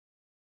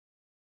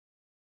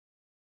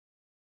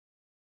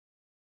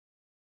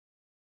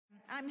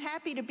I'm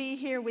happy to be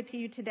here with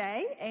you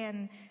today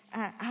and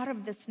out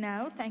of the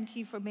snow. Thank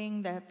you for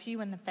being the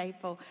few and the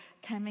faithful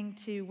coming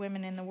to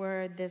Women in the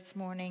Word this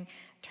morning.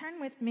 Turn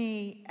with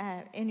me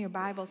in your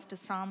Bibles to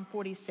Psalm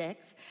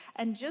 46.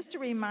 And just a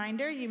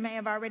reminder, you may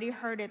have already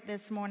heard it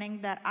this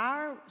morning, that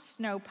our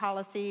snow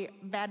policy,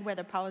 bad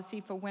weather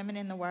policy for Women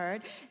in the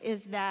Word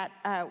is that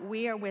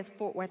we are with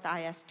Fort Worth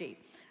ISD.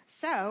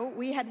 So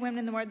we had Women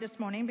in the Word this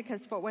morning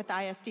because Fort Worth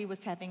ISD was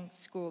having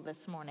school this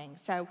morning.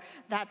 So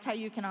that's how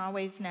you can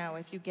always know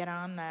if you get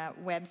on the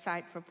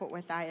website for Fort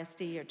Worth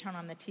ISD or turn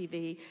on the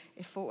TV.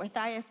 If Fort Worth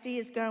ISD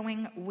is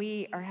going,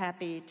 we are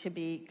happy to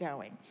be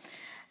going.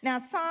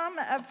 Now, Psalm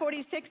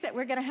 46 that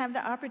we're going to have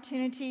the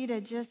opportunity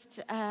to just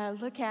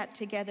look at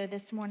together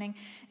this morning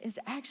is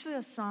actually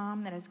a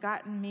psalm that has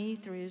gotten me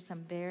through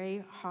some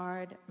very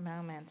hard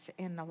moments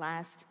in the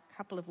last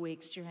couple of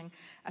weeks during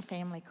a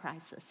family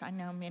crisis. I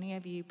know many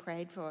of you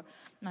prayed for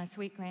my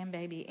sweet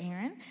grandbaby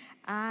Erin.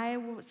 I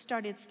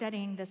started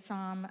studying the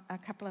psalm a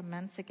couple of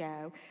months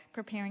ago,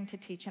 preparing to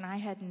teach, and I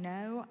had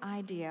no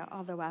idea,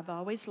 although I've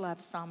always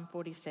loved Psalm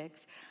 46,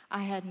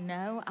 I had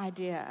no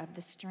idea of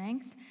the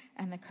strength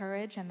and the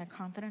courage and the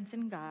confidence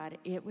in God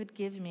it would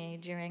give me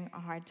during a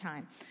hard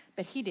time.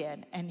 But He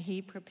did, and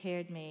He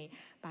prepared me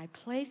by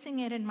placing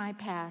it in my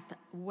path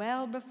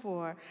well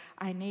before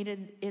I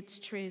needed its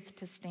truth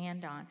to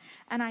stand on.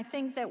 And I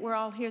think that we're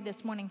all here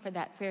this morning for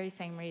that very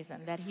same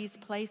reason, that He's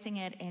placing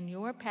it in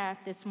your path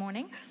this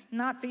morning,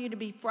 not for you to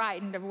be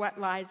frightened of what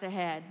lies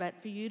ahead, but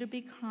for you to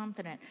be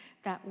confident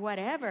that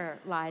whatever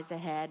lies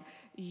ahead,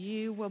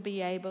 you will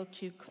be able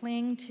to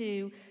cling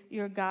to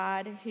your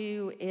God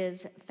who is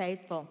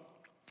faithful.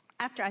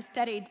 After I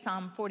studied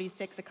Psalm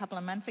 46 a couple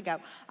of months ago,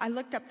 I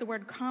looked up the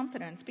word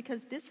confidence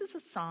because this is a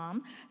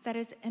psalm that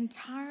is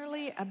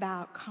entirely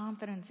about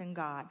confidence in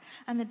God.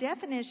 And the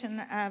definition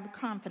of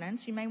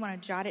confidence, you may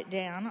want to jot it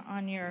down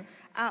on your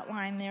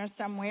outline there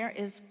somewhere,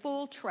 is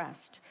full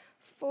trust.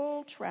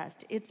 Full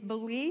trust. It's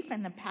belief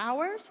in the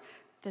powers,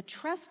 the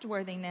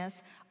trustworthiness,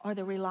 or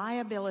the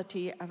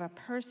reliability of a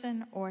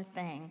person or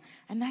thing.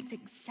 And that's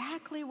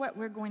exactly what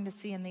we're going to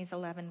see in these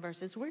 11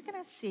 verses. We're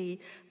going to see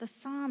the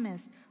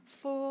psalmist's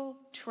full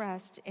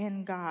trust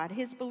in God,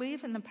 his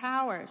belief in the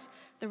powers,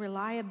 the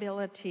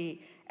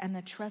reliability, and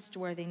the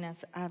trustworthiness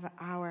of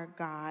our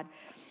God.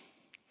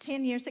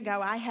 10 years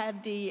ago, I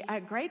had the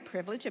great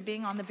privilege of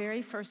being on the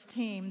very first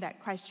team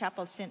that Christ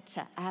Chapel sent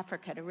to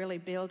Africa to really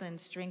build and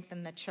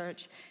strengthen the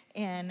church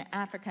in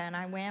Africa. And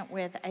I went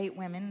with 8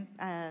 women,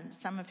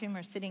 some of whom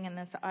are sitting in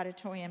this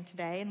auditorium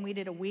today, and we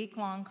did a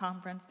week-long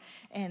conference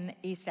in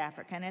East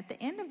Africa. And at the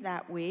end of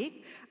that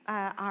week,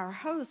 our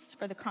hosts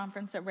for the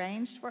conference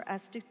arranged for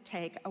us to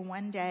take a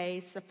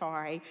one-day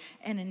safari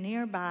in a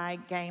nearby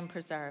game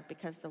preserve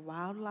because the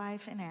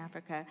wildlife in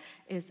Africa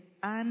is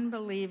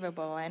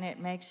unbelievable, and it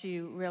makes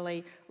you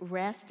really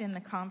rest in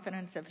the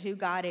confidence of who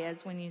God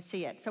is when you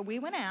see it. So we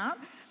went out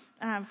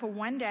for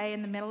one day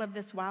in the middle of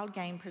this wild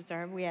game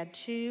preserve. We had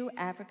 2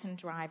 African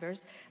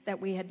drivers that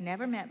we had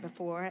never met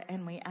before,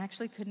 and we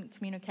actually couldn't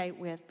communicate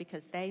with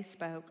because they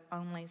spoke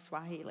only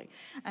Swahili.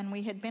 And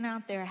we had been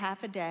out there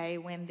half a day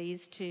when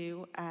these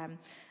 2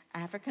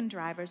 African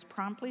drivers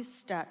promptly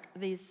stuck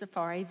these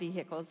safari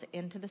vehicles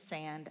into the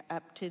sand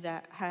up to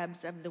the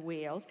hubs of the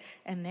wheels.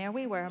 And there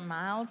we were,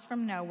 miles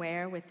from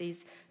nowhere, with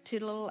these 2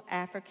 little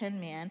African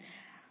men.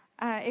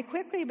 It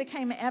quickly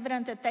became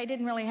evident that they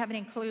didn't really have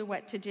any clue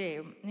what to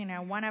do. You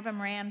know, one of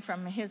them ran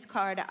from his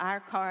car to our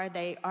car.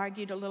 They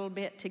argued a little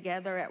bit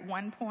together. At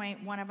one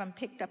point, one of them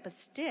picked up a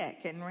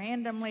stick and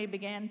randomly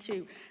began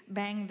to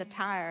bang the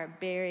tire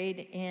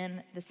buried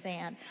in the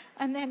sand.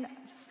 And then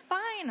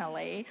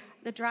finally,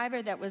 the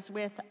driver that was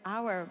with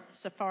our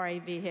safari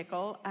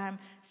vehicle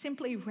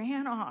simply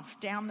ran off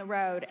down the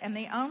road. And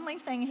the only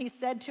thing he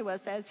said to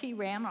us as he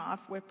ran off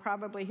were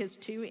probably his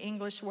 2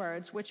 English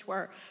words, which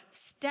were,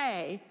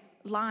 "Stay,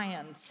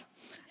 lions."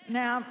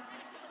 Now,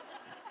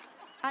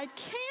 I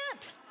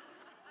can't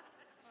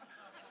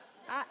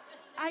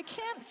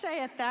say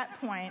at that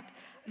point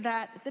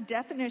that the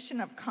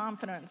definition of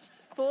confidence,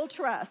 full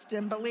trust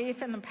and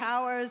belief in the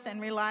powers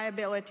and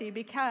reliability,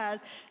 because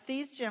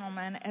these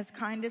gentlemen, as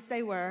kind as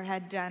they were,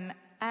 had done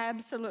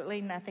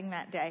absolutely nothing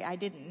that day. I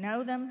didn't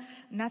know them.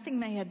 Nothing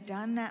they had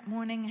done that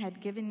morning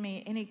had given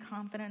me any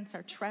confidence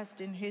or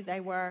trust in who they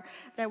were.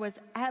 There was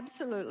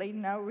absolutely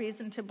no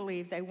reason to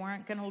believe they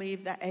weren't going to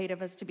leave the 8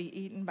 of us to be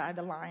eaten by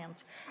the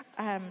lions.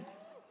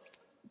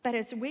 But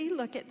as we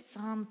look at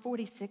Psalm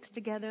 46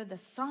 together, the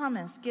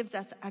psalmist gives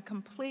us a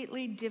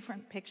completely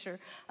different picture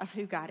of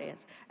who God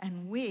is.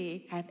 And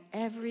we have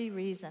every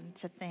reason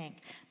to think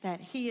that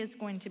He is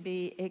going to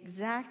be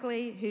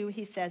exactly who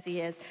He says He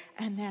is,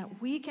 and that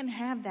we can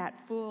have that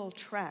full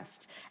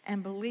trust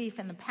and belief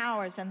in the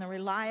powers and the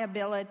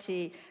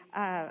reliability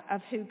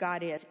of who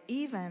God is,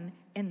 even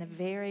in the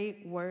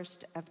very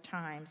worst of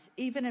times,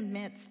 even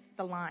amidst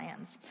the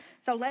lions.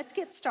 So let's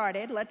get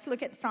started. Let's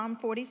look at Psalm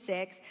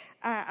 46.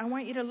 I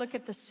want you to look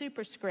at the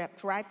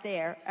superscript right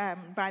there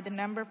by the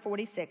number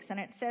 46. And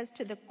it says,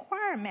 "To the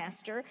choir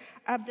master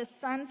of the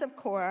sons of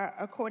Korah,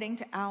 according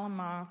to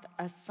Alamoth,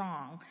 a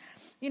song."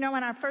 You know,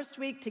 in our first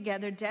week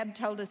together, Deb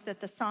told us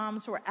that the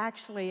Psalms were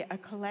actually a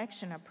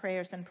collection of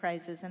prayers and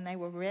praises, and they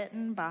were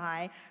written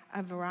by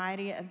a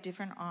variety of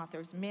different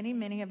authors.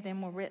 Many of them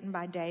were written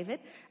by David,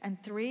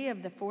 and 3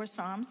 of the 4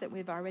 Psalms that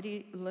we've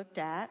already looked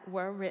at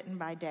were written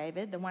by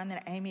David. The one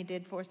that Amy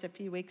did for us a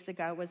few weeks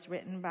ago was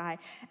written by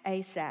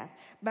Asaph.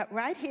 But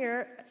right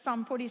here,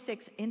 Psalm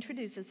 46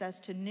 introduces us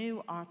to new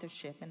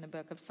authorship in the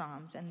book of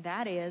Psalms, and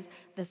that is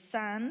the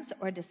sons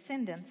or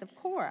descendants of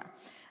Korah.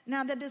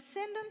 Now, the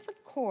descendants of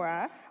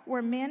Korah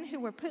were men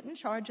who were put in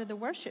charge of the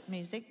worship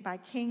music by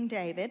King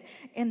David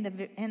in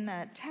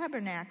the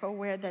tabernacle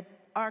where the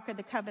Ark of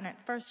the Covenant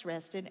first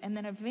rested, and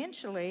then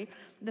eventually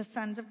the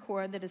sons of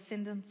Korah, the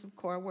descendants of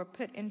Korah, were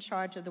put in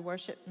charge of the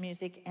worship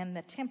music in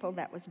the temple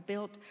that was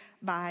built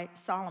by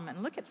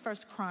Solomon. Look at 1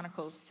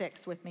 Chronicles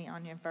 6 with me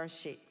on your verse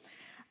sheet.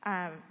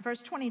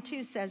 Verse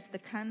 22 says, the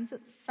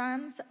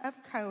sons of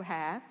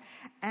Kohath,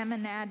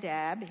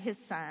 Amminadab, his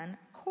son,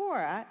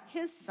 Korah,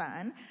 his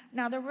son.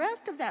 Now, the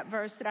rest of that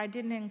verse that I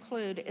didn't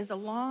include is a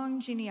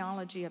long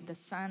genealogy of the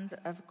sons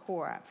of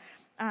Korah.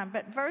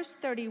 But verse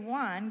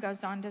 31 goes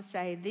on to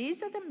say,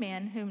 these are the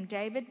men whom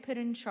David put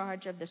in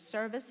charge of the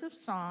service of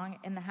song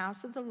in the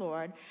house of the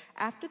Lord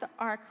after the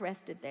ark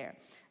rested there.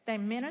 They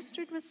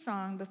ministered with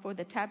song before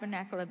the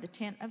tabernacle of the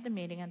tent of the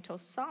meeting until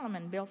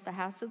Solomon built the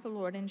house of the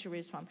Lord in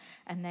Jerusalem,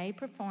 and they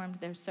performed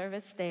their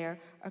service there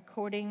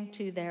according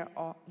to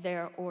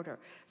their order.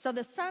 So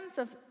the sons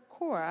of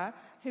Korah,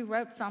 who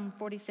wrote Psalm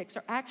 46,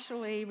 are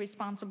actually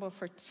responsible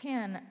for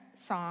 10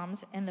 Psalms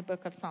in the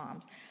book of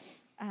Psalms.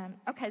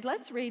 Okay,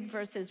 let's read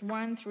verses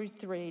 1 through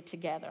 3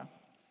 together.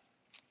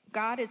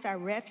 God is our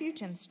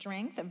refuge and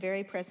strength, a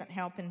very present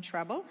help in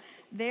trouble.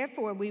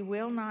 Therefore we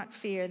will not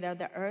fear, though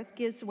the earth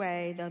gives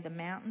way, though the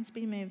mountains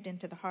be moved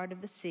into the heart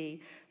of the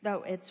sea,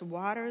 though its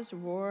waters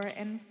roar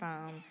and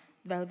foam,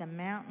 though the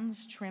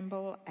mountains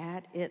tremble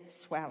at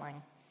its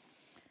swelling.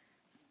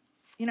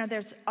 You know,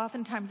 there's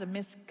oftentimes a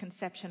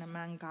misconception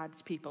among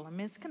God's people, a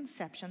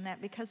misconception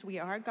that because we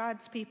are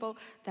God's people,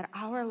 that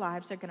our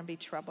lives are going to be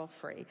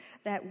trouble-free,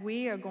 that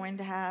we are going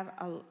to have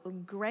a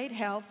great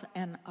health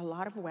and a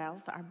lot of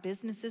wealth, our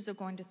businesses are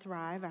going to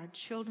thrive, our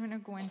children are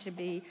going to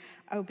be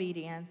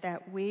obedient,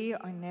 that we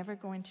are never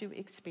going to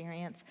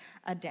experience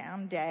a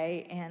down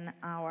day in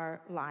our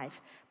life.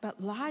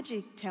 But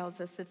logic tells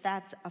us that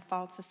that's a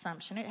false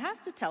assumption. It has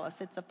to tell us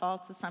it's a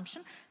false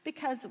assumption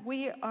because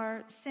we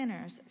are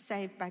sinners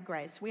saved by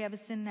grace. We have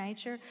a sin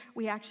nature.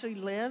 We actually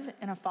live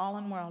in a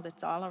fallen world.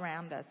 It's all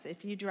around us.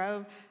 If you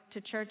drove to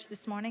church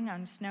this morning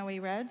on snowy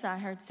roads, I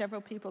heard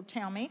several people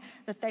tell me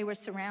that they were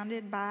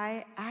surrounded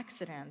by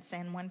accidents.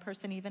 And one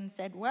person even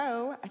said,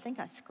 whoa, I think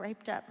I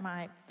scraped up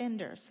my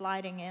fender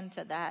sliding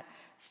into that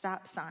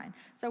stop sign.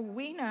 So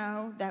we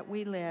know that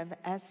we live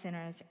as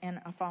sinners in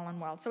a fallen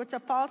world. So it's a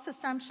false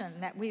assumption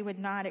that we would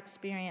not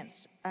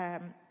experience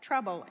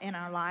trouble in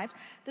our lives.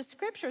 The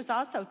scriptures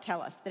also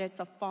tell us that it's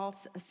a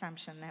false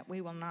assumption that we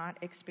will not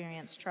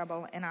experience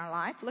trouble in our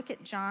life. Look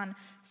at John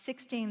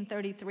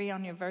 16:33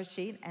 on your verse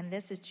sheet, and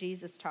this is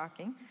Jesus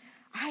talking.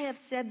 I have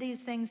said these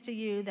things to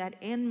you that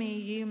in me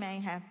you may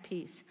have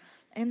peace.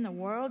 In the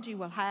world you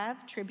will have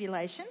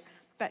tribulation,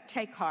 but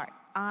take heart.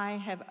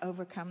 I have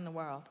overcome the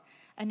world.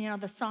 And you know,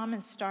 the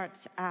psalmist starts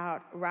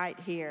out right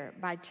here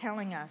by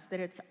telling us that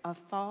it's a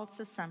false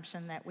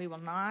assumption that we will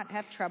not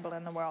have trouble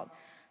in the world.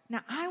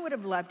 Now, I would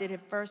have loved it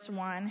if verse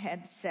 1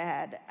 had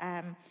said,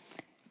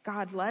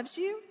 God loves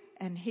you,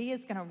 and he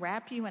is going to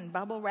wrap you in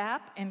bubble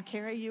wrap and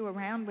carry you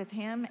around with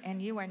him,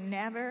 and you are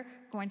never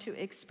going to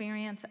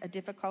experience a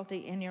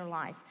difficulty in your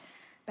life.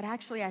 But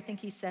actually, I think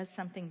he says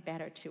something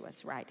better to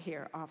us right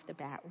here off the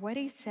bat. What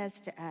he says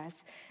to us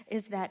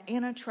is that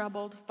in a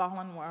troubled,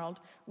 fallen world,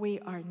 we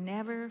are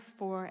never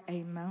for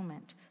a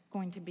moment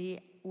going to be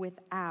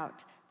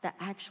without the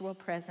actual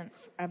presence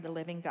of the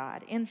living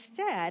God.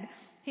 Instead,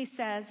 he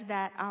says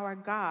that our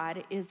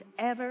God is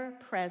ever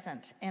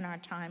present in our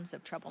times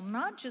of trouble.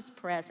 Not just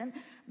present,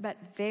 but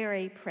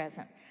very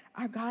present.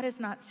 Our God is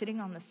not sitting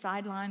on the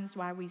sidelines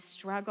while we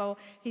struggle.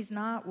 He's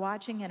not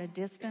watching at a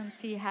distance.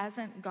 He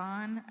hasn't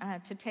gone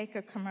to take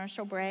a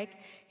commercial break.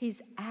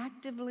 He's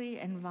actively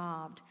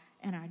involved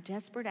in our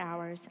desperate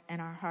hours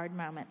and our hard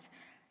moments.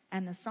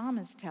 And the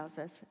psalmist tells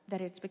us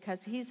that it's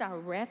because he's our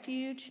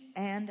refuge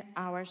and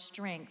our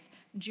strength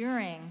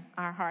during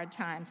our hard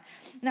times.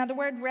 Now, the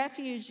word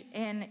refuge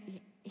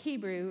in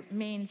Hebrew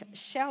means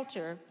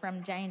shelter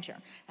from danger.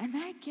 And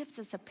that gives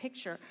us a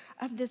picture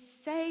of the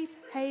safe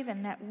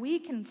haven that we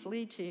can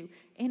flee to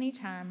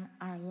anytime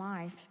our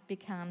life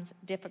becomes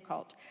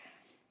difficult.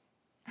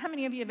 How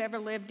many of you have ever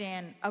lived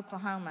in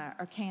Oklahoma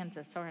or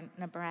Kansas or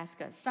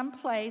Nebraska?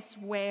 Someplace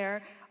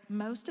where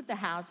most of the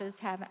houses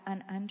have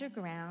an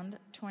underground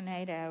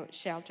tornado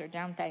shelter,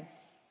 don't they?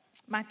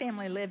 My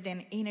family lived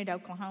in Enid,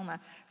 Oklahoma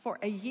for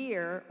a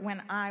year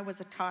when I was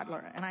a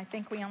toddler. And I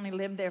think we only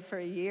lived there for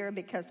a year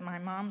because my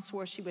mom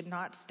swore she would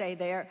not stay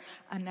there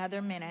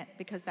another minute,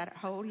 because that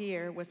whole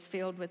year was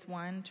filled with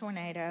one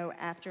tornado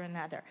after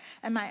another.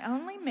 And my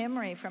only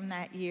memory from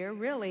that year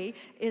really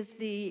is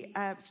the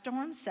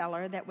storm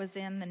cellar that was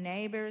in the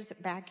neighbor's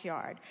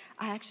backyard.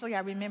 I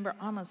remember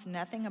almost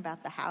nothing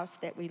about the house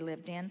that we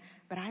lived in,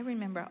 but I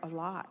remember a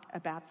lot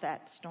about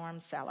that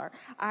storm cellar.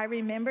 I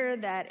remember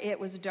that it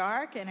was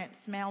dark and it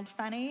smelled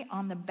funny.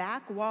 On the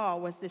back wall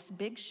was this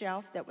big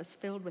shelf that was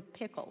filled with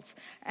pickles.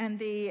 And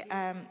the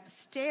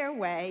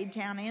stairway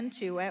down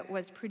into it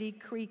was pretty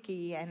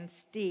creaky and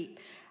steep.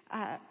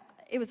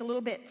 It was a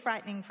little bit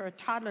frightening for a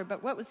toddler,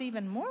 but what was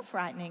even more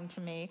frightening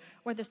to me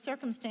were the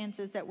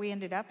circumstances that we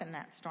ended up in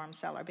that storm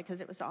cellar, because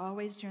it was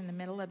always during the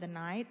middle of the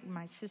night.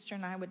 My sister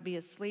and I would be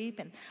asleep,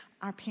 and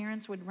our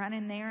parents would run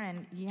in there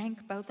and yank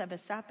both of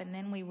us up, and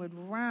then we would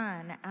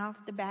run out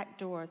the back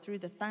door through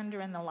the thunder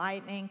and the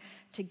lightning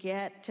to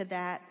get to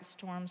that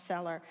storm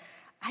cellar.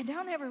 I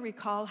don't ever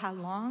recall how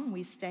long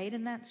we stayed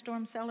in that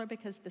storm cellar,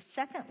 because the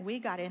second we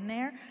got in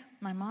there,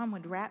 my mom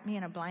would wrap me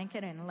in a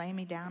blanket and lay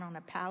me down on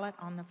a pallet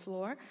on the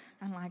floor.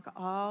 And like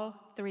all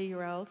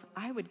 3-year-olds,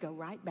 I would go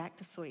right back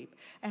to sleep.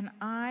 And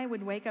I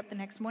would wake up the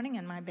next morning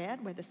in my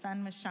bed where the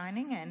sun was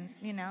shining and,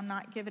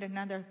 not give it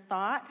another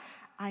thought.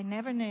 I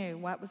never knew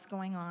what was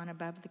going on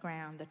above the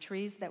ground, the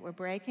trees that were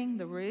breaking,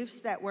 the roofs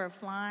that were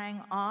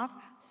flying off.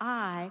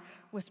 I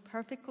was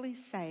perfectly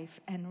safe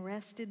and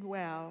rested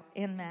well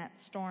in that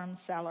storm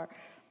cellar.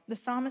 The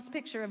psalmist's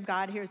picture of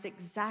God here is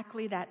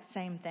exactly that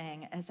same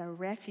thing, as a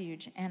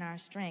refuge and our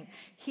strength.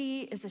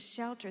 He is a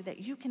shelter that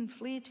you can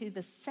flee to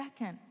the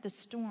second the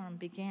storm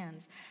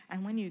begins.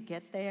 And when you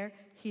get there,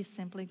 he's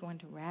simply going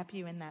to wrap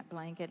you in that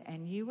blanket,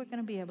 and you are going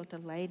to be able to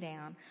lay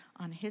down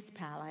on his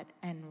pallet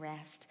and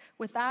rest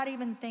without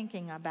even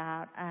thinking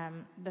about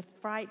the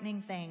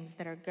frightening things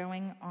that are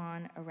going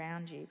on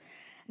around you.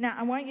 Now,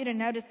 I want you to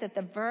notice that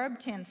the verb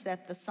tense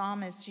that the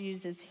psalmist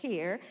uses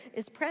here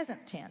is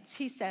present tense.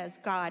 He says,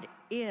 God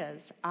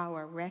is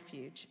our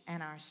refuge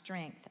and our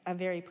strength, a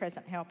very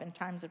present help in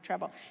times of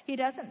trouble. He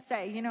doesn't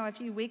say, a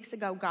few weeks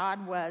ago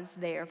God was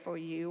there for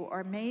you,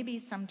 or maybe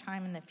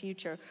sometime in the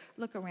future,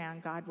 look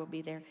around, God will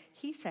be there.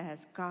 He says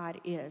God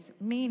is,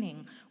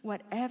 meaning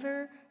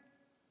whatever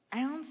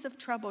ounce of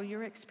trouble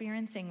you're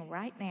experiencing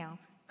right now,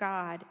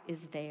 God is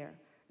there.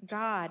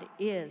 God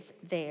is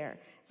there.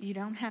 You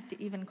don't have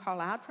to even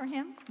call out for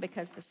him,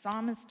 because the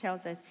psalmist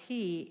tells us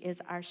he is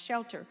our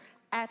shelter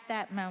at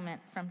that moment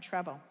from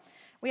trouble.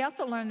 We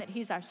also learn that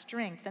he's our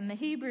strength, and the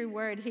Hebrew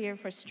word here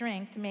for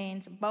strength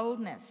means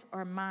boldness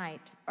or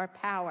might or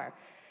power.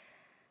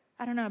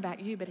 I don't know about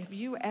you, but have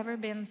you ever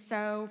been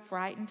so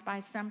frightened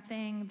by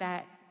something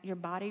that your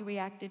body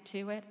reacted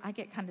to it? I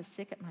get kind of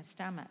sick at my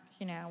stomach,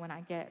 when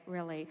I get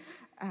really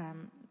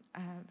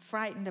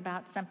frightened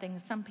about something.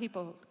 Some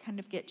people kind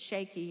of get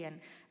shaky and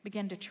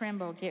begin to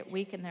tremble, get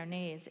weak in their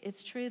knees.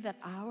 It's true that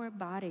our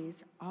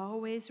bodies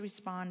always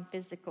respond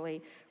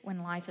physically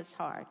when life is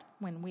hard,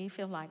 when we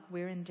feel like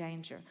we're in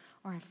danger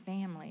or a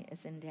family is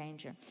in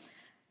danger.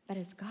 But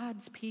as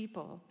God's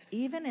people,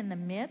 even in the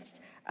midst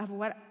of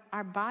what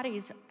our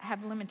bodies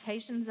have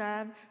limitations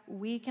of,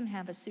 we can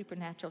have a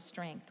supernatural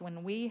strength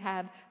when we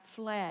have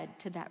fled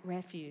to that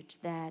refuge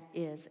that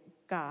is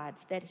God's,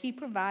 that he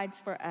provides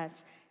for us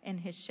in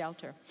his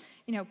shelter.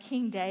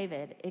 King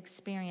David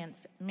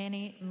experienced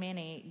many,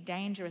 many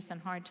dangerous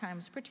and hard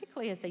times,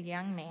 particularly as a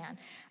young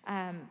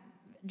man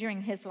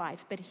during his life.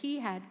 But he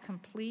had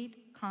complete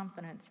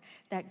confidence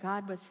that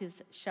God was his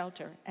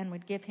shelter and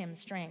would give him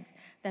strength,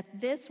 that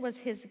this was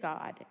his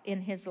God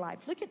in his life.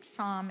 Look at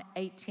Psalm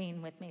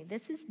 18 with me.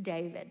 This is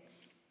David.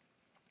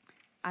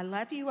 I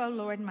love you, O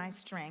Lord, my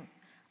strength.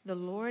 The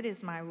Lord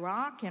is my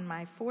rock and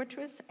my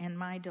fortress and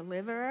my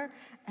deliverer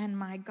and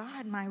my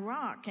God, my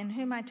rock, in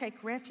whom I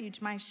take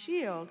refuge, my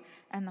shield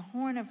and the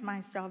horn of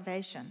my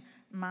salvation,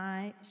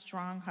 my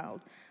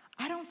stronghold.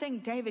 I don't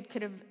think David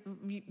could have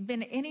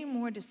been any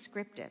more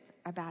descriptive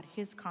about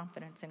his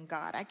confidence in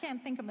God. I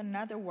can't think of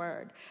another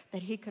word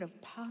that he could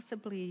have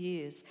possibly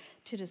used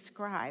to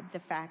describe the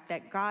fact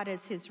that God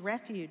is his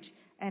refuge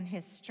and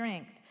his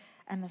strength.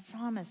 And the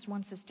psalmist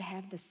wants us to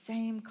have the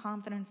same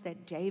confidence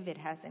that David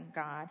has in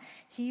God.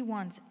 He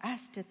wants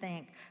us to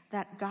think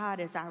that God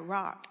is our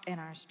rock and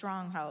our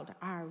stronghold,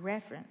 our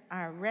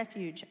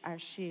refuge, our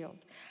shield.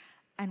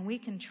 And we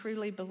can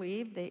truly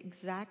believe the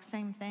exact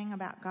same thing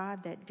about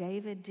God that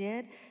David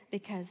did,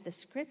 because the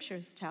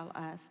scriptures tell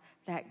us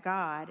that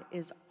God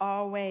is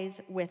always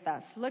with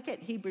us. Look at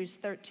Hebrews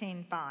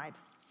 13:5.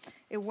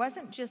 It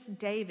wasn't just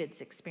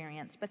David's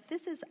experience, but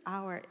this is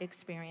our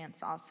experience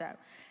also.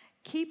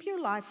 Keep your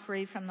life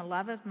free from the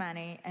love of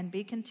money and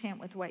be content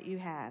with what you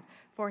have.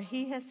 For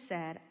he has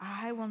said,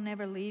 I will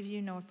never leave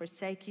you nor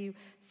forsake you.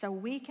 So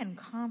we can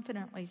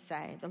confidently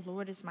say, the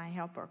Lord is my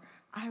helper.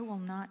 I will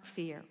not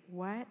fear.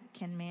 What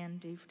can man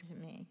do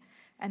to me?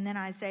 And then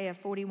Isaiah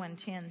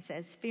 41:10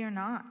 says, fear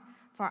not,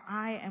 for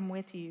I am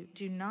with you.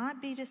 Do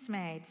not be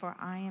dismayed, for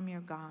I am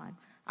your God.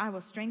 I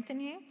will strengthen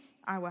you.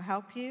 I will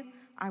help you.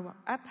 I will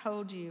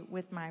uphold you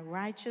with my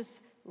righteous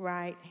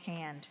right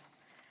hand.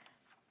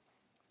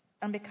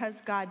 And because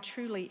God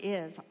truly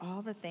is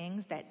all the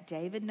things that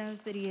David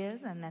knows that he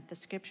is and that the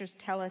scriptures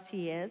tell us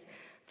he is,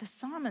 the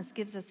psalmist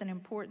gives us an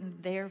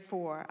important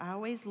therefore. I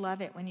always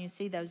love it when you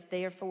see those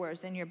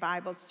therefores in your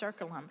Bible.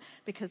 Circle them,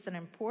 because an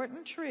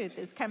important truth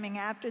is coming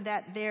after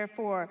that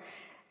therefore.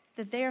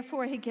 The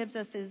therefore he gives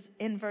us is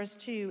in verse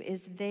 2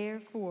 is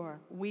therefore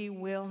we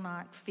will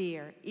not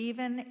fear,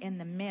 even in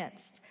the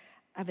midst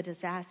of a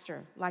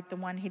disaster like the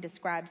one he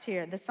describes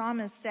here. The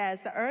psalmist says,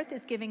 the earth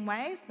is giving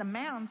way, the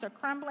mountains are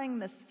crumbling,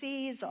 the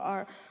seas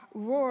are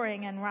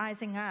roaring and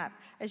rising up.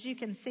 As you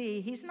can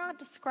see, he's not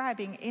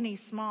describing any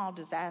small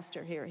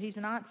disaster here. He's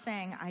not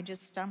saying, I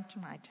just stumped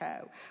my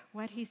toe.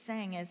 What he's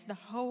saying is the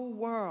whole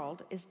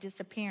world is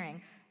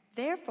disappearing.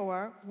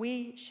 Therefore,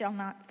 we shall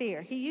not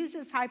fear. He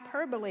uses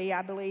hyperbole,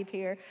 I believe,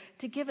 here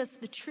to give us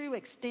the true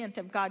extent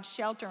of God's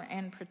shelter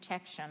and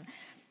protection.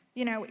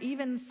 You know,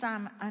 even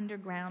some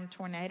underground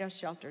tornado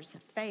shelters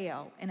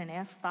fail in an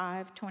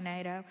F5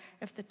 tornado.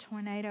 If the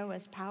tornado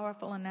is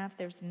powerful enough,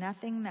 there's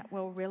nothing that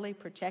will really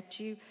protect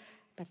you.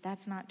 But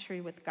that's not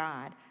true with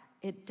God.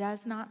 It does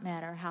not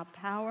matter how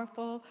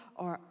powerful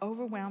or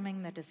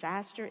overwhelming the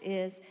disaster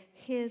is,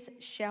 his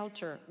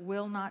shelter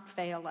will not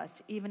fail us,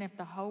 even if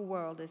the whole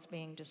world is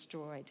being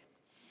destroyed.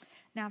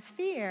 Now,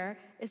 fear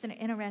is an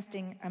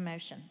interesting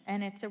emotion,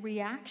 and it's a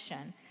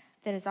reaction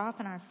that is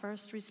often our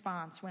first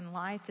response when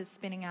life is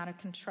spinning out of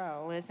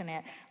control, isn't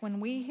it? When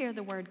we hear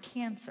the word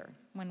cancer,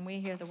 when we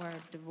hear the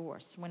word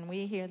divorce, when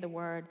we hear the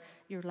word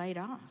you're laid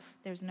off,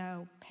 there's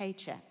no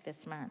paycheck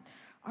this month,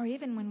 or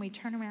even when we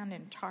turn around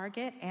in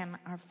Target and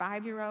our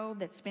 5-year-old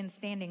that's been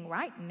standing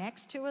right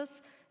next to us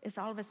is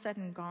all of a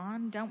sudden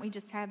gone, don't we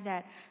just have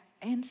that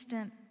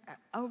instant,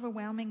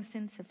 overwhelming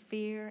sense of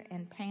fear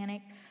and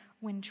panic?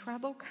 When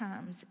trouble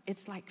comes,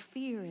 it's like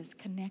fear is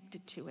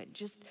connected to it,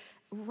 just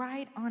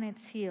right on its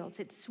heels.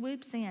 It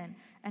swoops in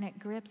and it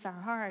grips our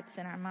hearts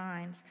and our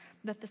minds.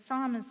 But the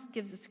psalmist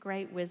gives us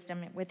great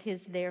wisdom with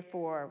his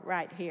therefore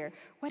right here.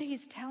 What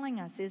he's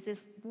telling us is if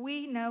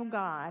we know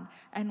God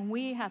and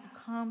we have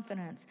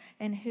confidence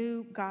in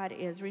who God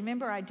is.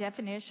 Remember our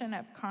definition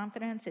of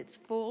confidence? It's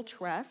full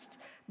trust,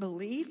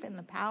 belief in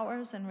the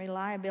powers and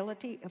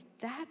reliability. If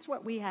that's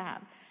what we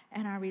have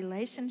in our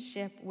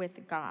relationship with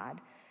God,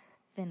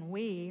 then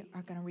we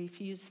are going to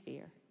refuse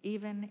fear,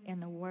 even in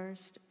the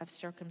worst of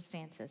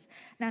circumstances.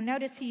 Now,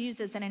 notice he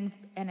uses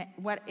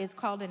what is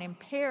called an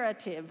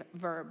imperative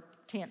verb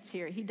tense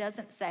here. He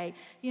doesn't say,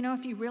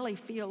 if you really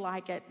feel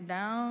like it,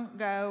 don't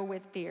go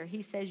with fear.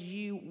 He says,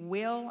 you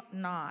will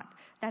not.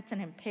 That's an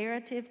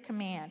imperative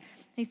command.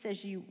 He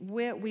says,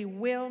 we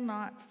will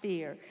not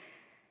fear.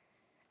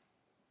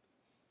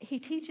 He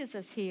teaches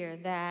us here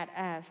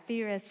that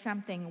fear is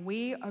something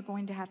we are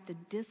going to have to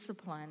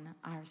discipline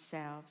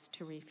ourselves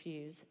to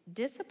refuse.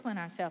 Discipline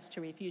ourselves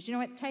to refuse.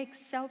 It takes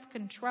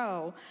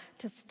self-control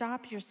to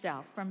stop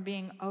yourself from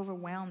being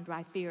overwhelmed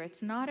by fear.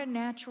 It's not a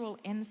natural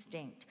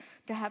instinct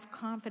to have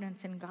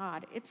confidence in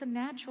God. It's a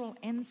natural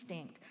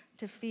instinct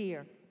to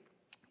fear.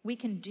 We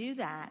can do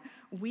that.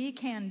 We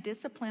can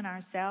discipline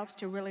ourselves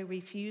to really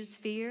refuse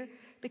fear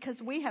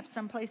because we have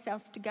someplace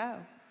else to go.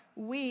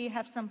 We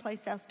have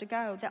someplace else to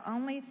go. If the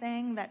only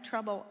thing that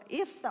trouble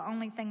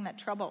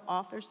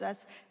offers us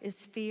is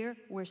fear,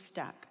 we're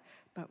stuck.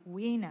 But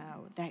we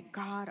know that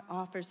God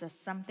offers us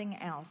something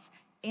else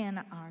in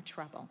our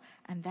trouble,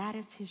 and that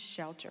is his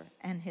shelter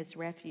and his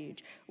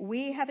refuge.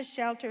 We have a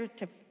shelter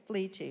to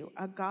flee to,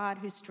 a God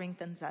who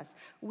strengthens us.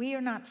 We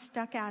are not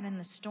stuck out in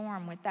the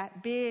storm with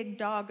that big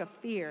dog of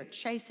fear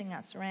chasing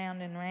us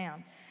round and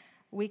round.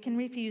 We can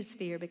refuse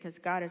fear because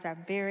God is our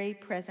very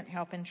present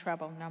help in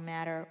trouble, no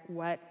matter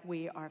what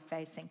we are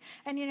facing.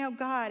 And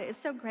God is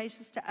so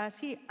gracious to us.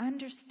 He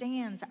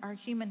understands our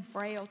human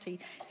frailty.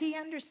 He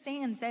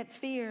understands that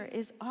fear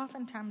is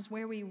oftentimes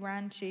where we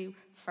run to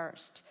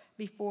first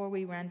before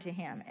we run to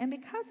him. And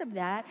because of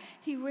that,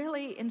 he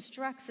really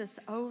instructs us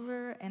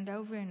over and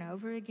over and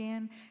over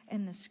again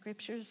in the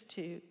scriptures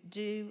to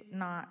do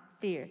not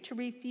fear, to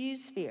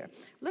refuse fear.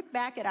 Look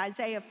back at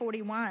Isaiah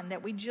 41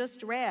 that we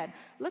just read.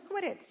 Look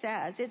what it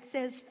says. It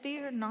says,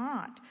 fear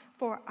not,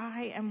 for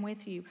I am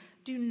with you.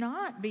 Do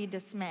not be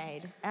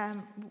dismayed.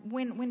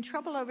 When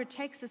trouble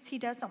overtakes us, he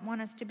doesn't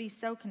want us to be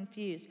so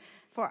confused.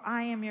 For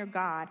I am your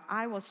God.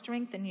 I will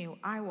strengthen you.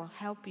 I will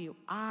help you.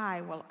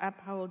 I will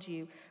uphold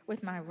you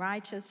with my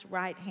righteous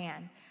right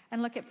hand.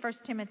 And look at 1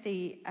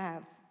 Timothy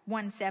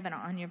 1:7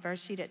 on your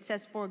verse sheet. It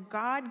says, for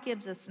God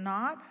gives us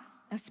not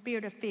a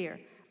spirit of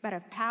fear, but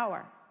of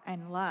power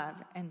and love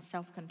and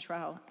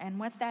self-control. And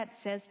what that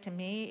says to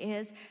me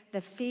is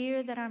the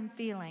fear that I'm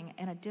feeling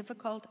in a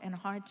difficult and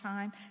hard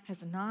time has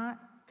not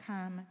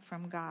come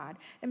from God.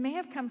 It may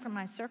have come from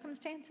my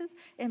circumstances.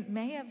 It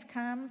may have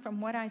come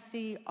from what I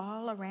see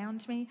all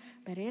around me,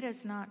 but it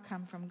has not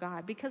come from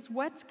God. Because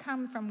what's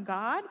come from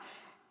God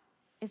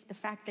is the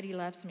fact that he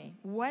loves me.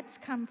 What's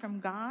come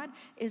from God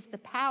is the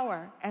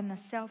power and the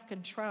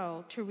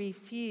self-control to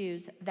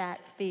refuse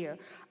that fear.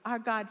 Our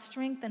God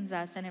strengthens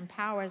us and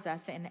empowers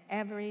us in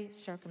every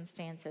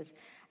circumstances.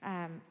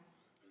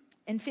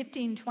 In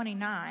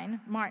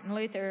 1529, Martin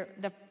Luther,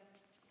 the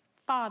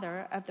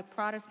father of the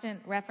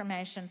Protestant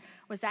Reformation,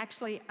 was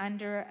actually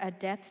under a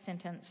death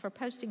sentence for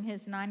posting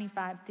his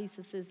 95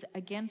 theses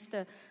against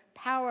the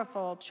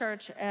powerful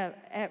church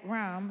at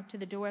Rome to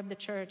the door of the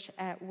church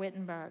at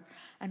Wittenberg.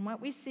 And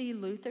what we see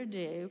Luther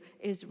do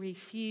is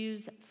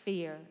refuse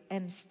fear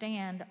and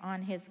stand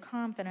on his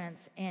confidence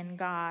in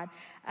God.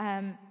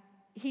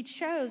 He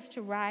chose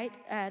to write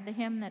the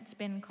hymn that's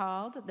been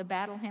called the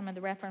Battle Hymn of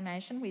the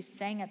Reformation. We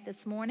sang it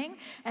this morning,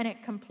 and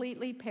it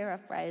completely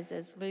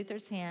paraphrases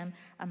Luther's hymn,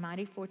 "A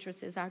Mighty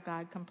Fortress is Our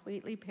God,"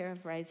 completely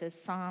paraphrases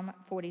Psalm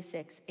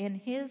 46. In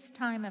his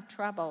time of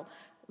trouble,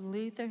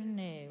 Luther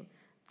knew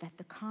that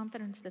the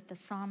confidence that the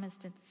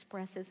psalmist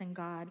expresses in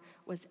God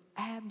was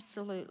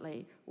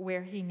absolutely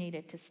where he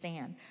needed to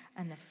stand.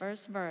 And the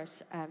first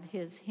verse of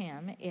his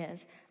hymn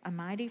is, "A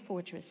mighty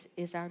fortress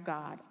is our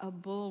God, a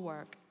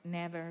bulwark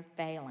never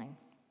failing."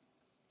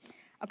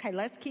 Okay,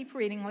 let's keep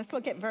reading. Let's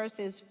look at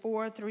verses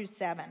 4 through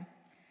 7.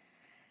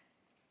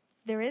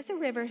 "There is a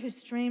river whose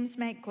streams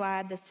make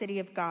glad the city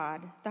of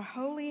God, the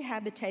holy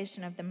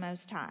habitation of the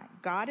Most High.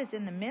 God is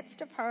in the midst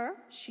of her.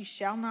 She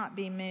shall not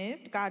be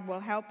moved. God will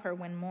help her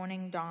when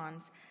morning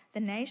dawns. The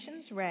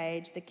nations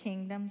rage, the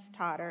kingdoms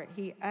totter.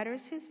 He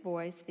utters his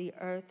voice, the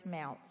earth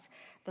melts.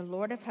 The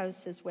Lord of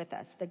hosts is with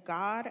us. The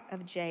God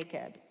of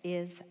Jacob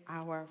is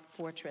our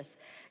fortress."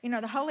 You know,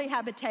 the holy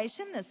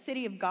habitation, the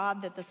city of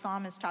God that the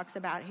psalmist talks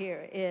about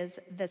here, is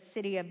the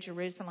city of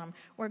Jerusalem,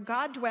 where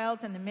God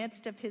dwells in the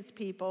midst of his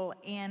people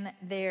in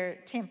their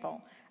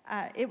temple.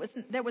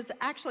 There was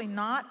actually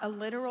not a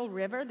literal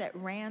river that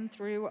ran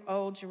through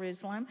Old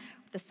Jerusalem.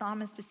 The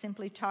psalmist is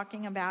simply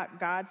talking about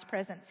God's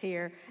presence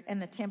here in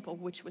the temple,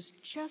 which was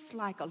just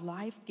like a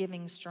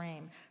life-giving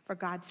stream for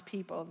God's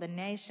people, the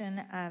nation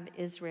of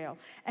Israel.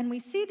 And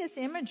we see this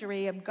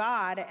imagery of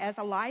God as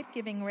a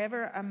life-giving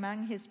river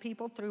among his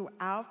people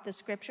throughout the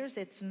scriptures.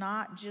 It's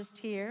not just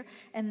here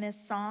in this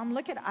psalm.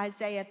 Look at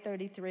Isaiah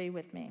 33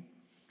 with me.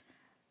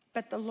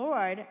 But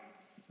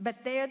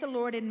there the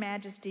Lord in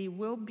majesty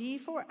will be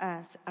for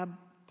us a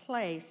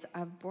place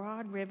of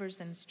broad rivers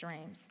and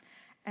streams.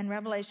 And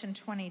Revelation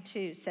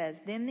 22 says,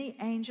 "Then the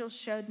angel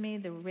showed me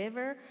the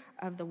river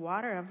of the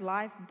water of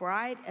life,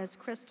 bright as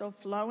crystal,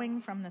 flowing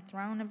from the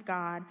throne of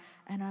God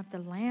and of the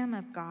Lamb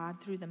of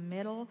God through the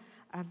middle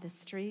of the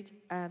street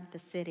of the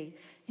city."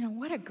 You know,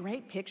 what a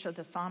great picture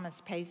the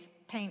psalmist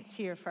paints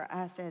here for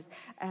us as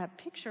a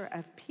picture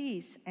of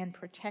peace and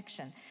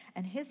protection.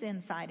 And his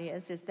insight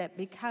is that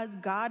because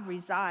God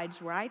resides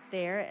right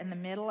there in the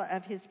middle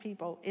of his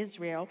people,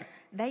 Israel,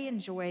 they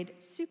enjoyed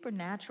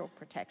supernatural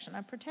protection,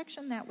 a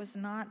protection that was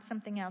not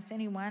something else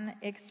anyone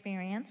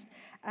experienced.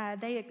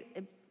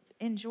 They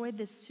enjoyed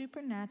this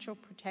supernatural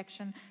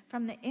protection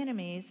from the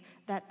enemies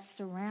that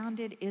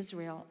surrounded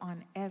Israel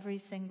on every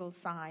single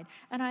side.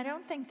 And I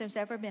don't think there's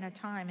ever been a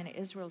time in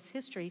Israel's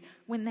history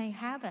when they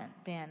haven't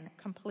been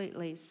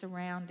completely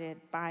surrounded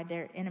by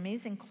their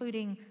enemies,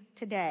 including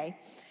today.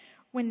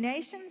 When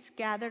nations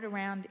gathered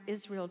around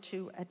Israel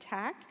to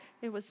attack,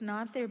 it was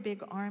not their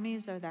big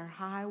armies or their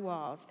high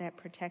walls that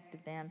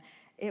protected them.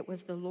 It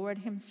was the Lord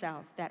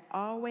himself that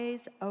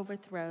always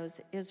overthrows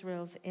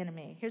Israel's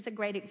enemy. Here's a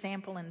great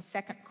example in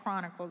 2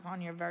 Chronicles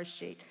on your verse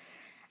sheet.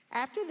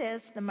 "After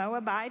this, the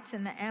Moabites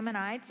and the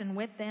Ammonites, and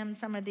with them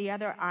some of the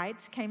other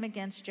ites, came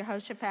against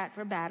Jehoshaphat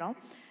for battle.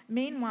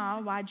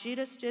 Meanwhile, while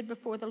Judah stood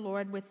before the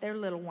Lord with their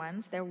little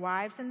ones, their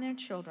wives and their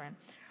children,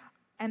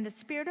 and the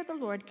Spirit of the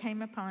Lord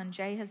came upon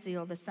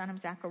Jahaziel, the son of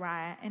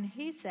Zechariah, and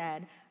he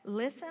said,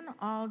 'Listen,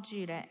 all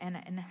Judah and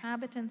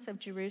inhabitants of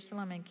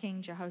Jerusalem and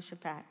King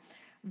Jehoshaphat.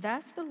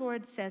 Thus the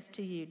Lord says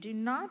to you, do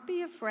not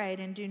be afraid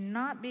and do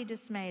not be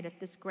dismayed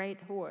at this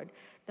great horde.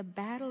 The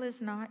battle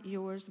is not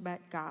yours but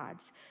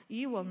God's.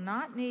 You will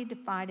not need to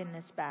fight in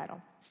this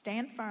battle.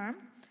 Stand firm,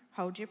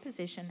 hold your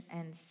position,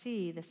 and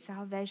see the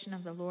salvation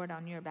of the Lord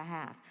on your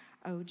behalf,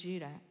 O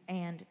Judah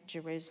and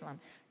Jerusalem.'"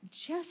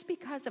 Just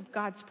because of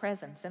God's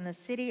presence in the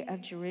city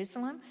of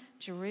Jerusalem,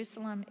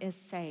 Jerusalem is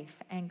safe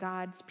and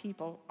God's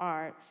people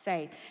are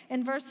safe.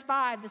 In verse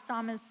 5, the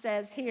psalmist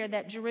says here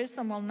that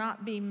Jerusalem will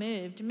not be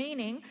moved,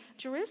 meaning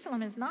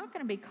Jerusalem is not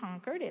going to be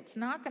conquered, it's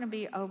not going to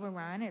be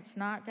overrun, it's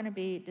not going to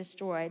be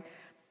destroyed.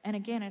 And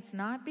again, it's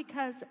not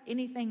because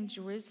anything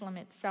Jerusalem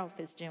itself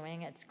is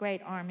doing, its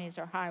great armies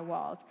or high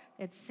walls.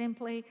 It's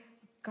simply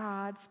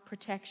God's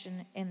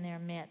protection in their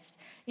midst.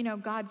 You know,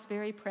 God's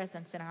very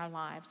presence in our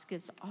lives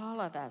gives all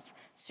of us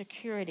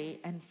security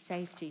and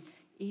safety,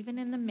 even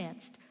in the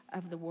midst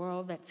of the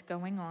world that's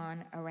going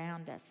on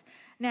around us.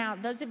 Now,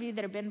 those of you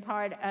that have been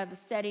part of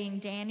studying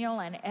Daniel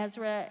and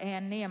Ezra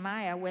and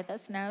Nehemiah with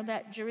us know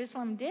that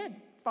Jerusalem did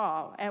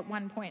fall at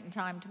one point in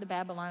time to the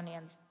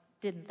Babylonians.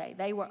 didn't they?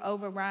 They were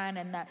overrun,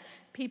 and the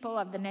people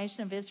of the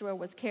nation of Israel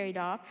was carried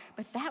off.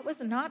 But that was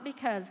not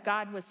because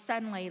God was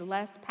suddenly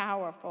less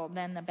powerful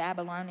than the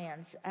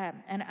Babylonians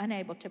and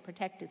unable to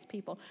protect his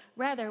people.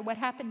 Rather, what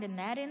happened in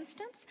that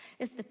instance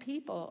is the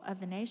people of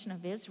the nation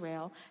of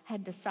Israel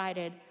had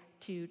decided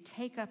to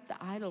take up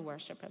the idol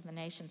worship of the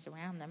nations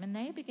around them, and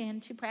they began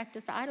to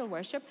practice idol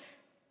worship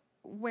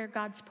where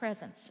God's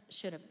presence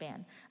should have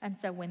been. And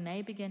so when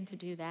they began to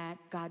do that,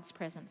 God's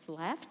presence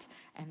left,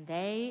 and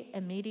they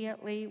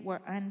immediately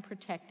were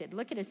unprotected.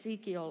 Look at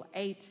Ezekiel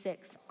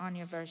 8:6 on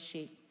your verse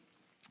sheet.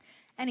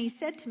 And he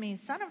said to me,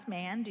 Son of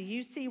man, do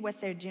you see what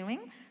they're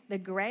doing? The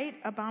great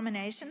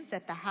abominations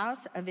that the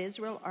house of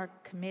Israel are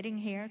committing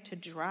here to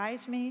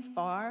drive me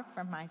far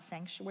from my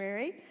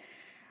sanctuary.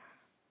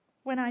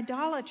 When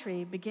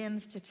idolatry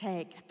begins to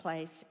take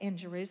place in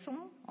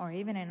Jerusalem or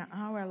even in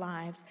our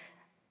lives,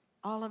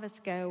 all of us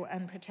go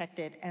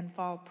unprotected and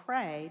fall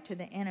prey to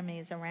the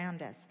enemies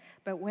around us.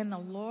 But when the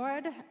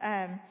Lord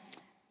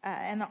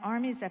and the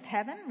armies of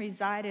heaven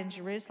reside in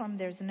Jerusalem,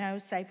 there's no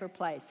safer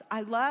place.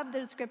 I love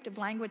the descriptive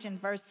language in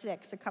verse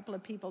 6. A couple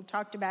of people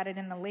talked about it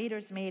in the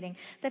leaders' meeting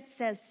that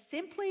says,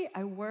 simply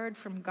a word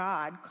from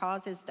God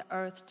causes the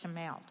earth to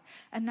melt.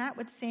 And that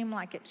would seem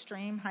like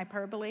extreme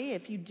hyperbole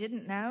if you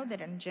didn't know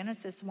that in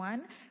Genesis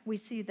 1, we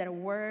see that a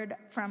word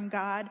from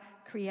God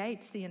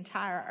creates the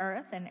entire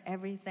earth and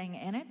everything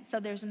in it. So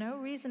there's no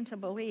reason to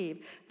believe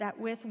that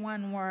with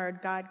one word,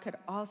 God could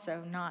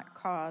also not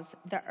cause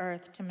the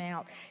earth to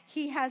melt.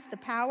 He has the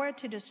power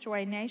to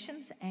destroy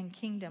nations and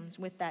kingdoms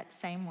with that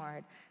same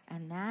word.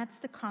 And that's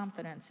the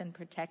confidence and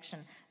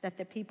protection that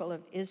the people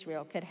of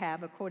Israel could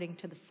have according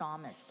to the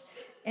psalmist.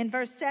 In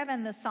verse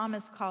 7, the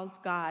psalmist calls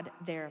God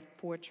their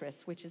fortress,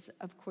 which is,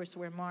 of course,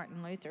 where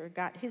Martin Luther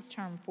got his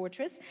term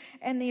fortress.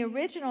 And the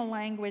original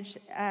language,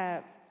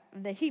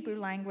 the Hebrew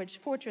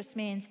language, fortress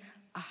means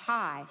a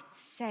high,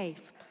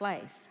 safe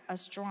place, a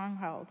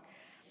stronghold.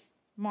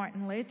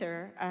 Martin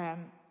Luther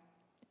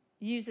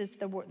uses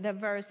the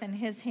verse in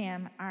his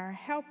hymn, Our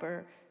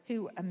Helper,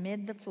 who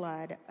amid the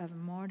flood of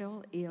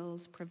mortal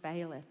ills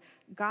prevaileth.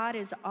 God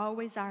is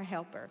always our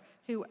helper,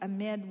 who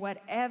amid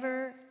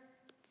whatever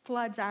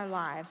floods our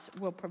lives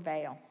will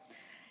prevail.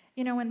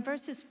 You know, in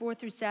verses 4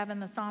 through 7,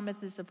 the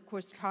psalmist is, of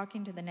course,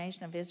 talking to the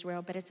nation of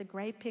Israel, but it's a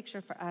great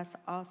picture for us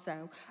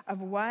also of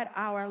what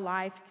our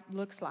life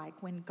looks like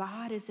when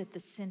God is at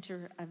the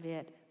center of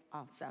it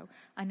also.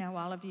 I know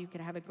all of you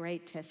could have a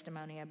great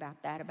testimony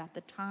about that, about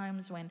the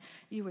times when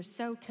you were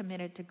so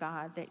committed to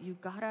God that you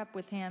got up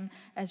with him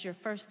as your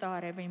first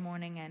thought every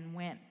morning and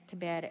went to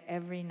bed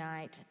every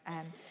night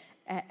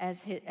as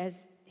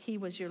he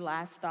was your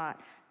last thought.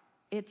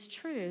 It's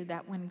true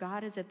that when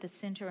God is at the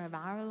center of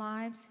our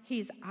lives,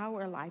 he's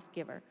our life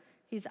giver.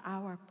 He's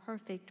our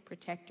perfect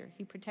protector.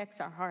 He protects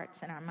our hearts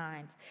and our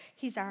minds.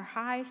 He's our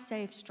high,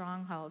 safe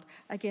stronghold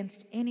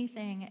against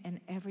anything and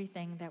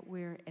everything that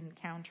we're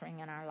encountering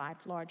in our life,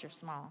 large or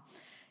small.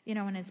 You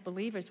know, and as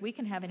believers, we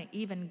can have an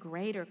even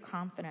greater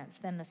confidence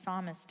than the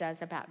psalmist does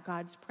about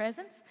God's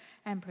presence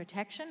and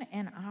protection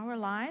in our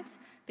lives,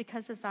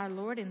 because as our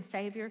Lord and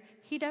Savior,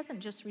 he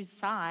doesn't just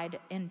reside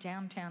in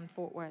downtown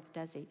Fort Worth,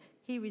 does he?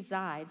 He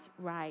resides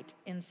right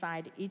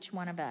inside each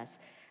one of us.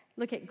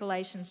 Look at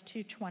Galatians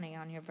 2:20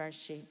 on your verse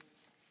sheet.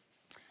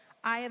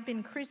 I have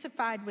been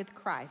crucified with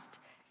Christ.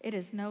 It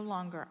is no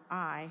longer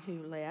I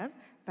who live,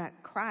 but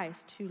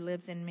Christ who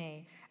lives in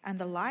me. And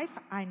the life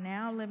I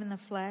now live in the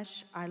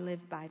flesh, I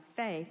live by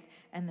faith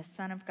in the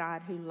Son of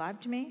God who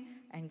loved me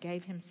and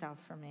gave himself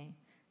for me.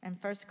 And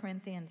 1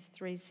 Corinthians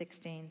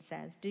 3:16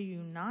 says, Do you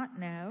not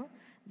know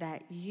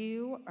that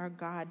you are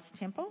God's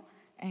temple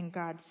and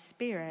God's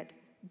Spirit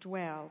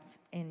dwells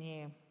in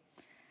you?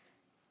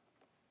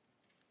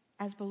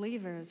 As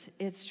believers,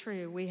 it's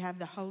true, we have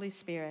the Holy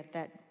Spirit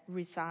that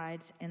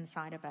resides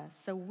inside of us.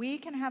 So we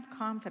can have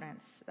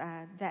confidence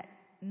that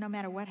no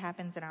matter what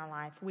happens in our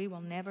life, we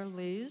will never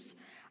lose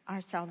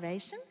our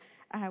salvation.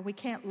 We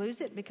can't lose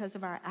it because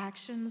of our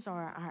actions or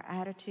our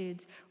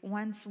attitudes.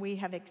 Once we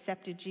have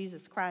accepted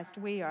Jesus Christ,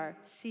 we are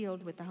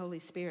sealed with the Holy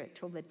Spirit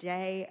till the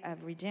day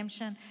of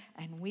redemption,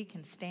 and we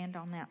can stand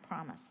on that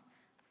promise.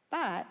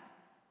 But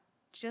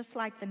just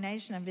like the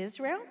nation of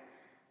Israel,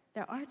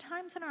 there are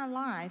times in our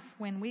life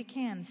when we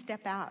can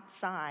step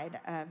outside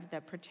of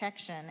the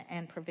protection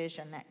and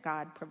provision that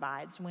God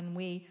provides, when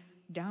we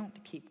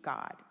don't keep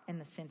God in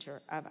the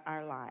center of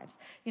our lives.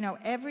 You know,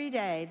 every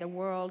day the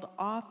world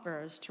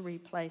offers to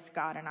replace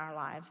God in our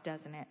lives,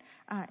 doesn't it?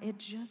 It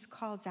just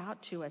calls out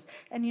to us.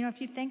 And, you know,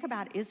 if you think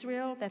about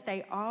Israel, that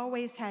they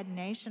always had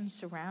nations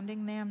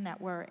surrounding them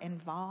that were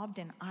involved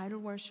in idol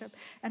worship,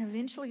 and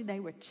eventually they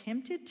were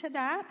tempted to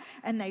that,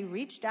 and they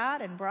reached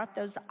out and brought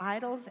those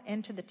idols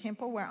into the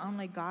temple where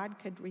only God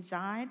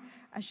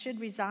should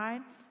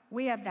reside.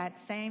 We have that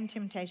same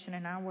temptation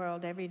in our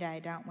world every day,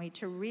 don't we?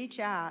 To reach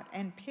out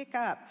and pick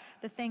up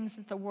the things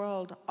that the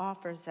world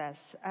offers us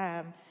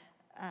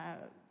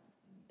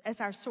as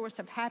our source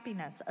of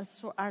happiness,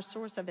 our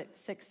source of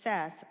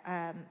success,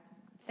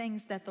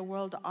 things that the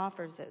world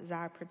offers as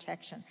our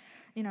protection.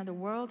 You know, the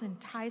world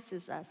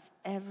entices us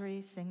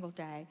every single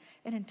day.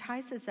 It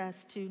entices us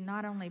to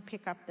not only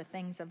pick up the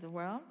things of the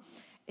world,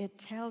 it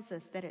tells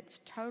us that it's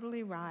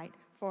totally right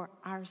for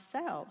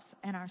ourselves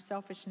and our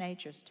selfish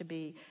natures to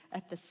be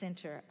at the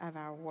center of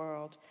our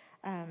world.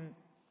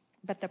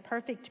 But the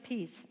perfect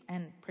peace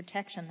and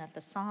protection that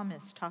the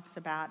psalmist talks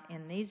about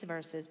in these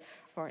verses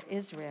for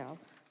Israel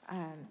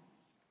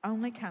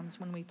only comes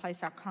when we place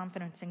our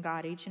confidence in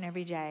God each and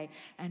every day.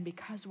 And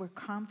because we're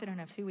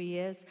confident of who He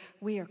is,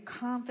 we are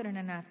confident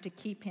enough to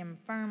keep Him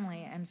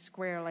firmly and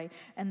squarely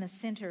in the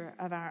center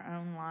of our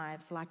own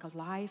lives, like a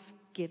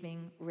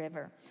life-giving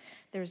river.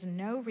 There's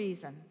no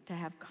reason to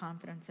have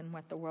confidence in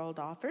what the world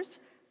offers,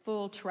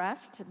 full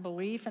trust,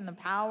 belief in the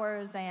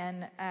powers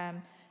and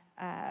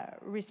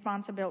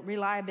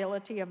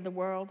reliability of the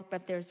world,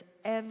 but there's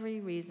every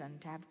reason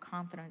to have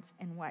confidence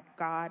in what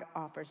God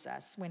offers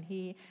us when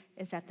He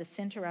is at the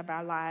center of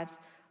our lives.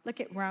 Look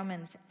at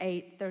Romans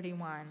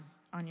 8:31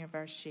 on your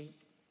verse sheet.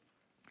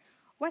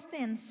 What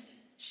then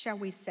shall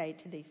we say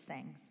to these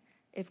things?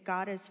 If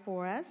God is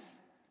for us,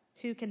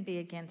 who can be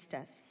against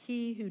us?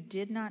 He who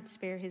did not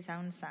spare His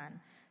own Son,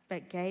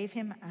 but gave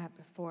Him up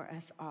for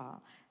us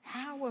all,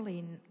 how will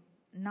He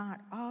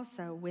not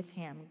also with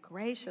Him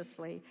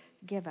graciously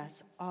give us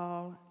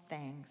all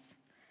things?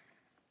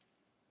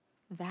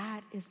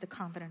 That is the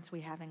confidence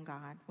we have in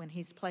God when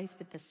He's placed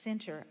at the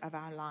center of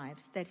our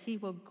lives, that He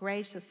will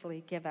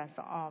graciously give us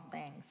all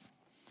things.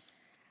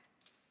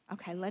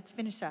 Okay, let's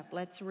finish up.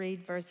 Let's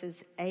read verses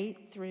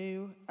 8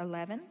 through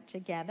 11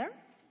 together.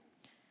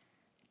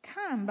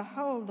 Come,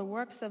 behold the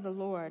works of the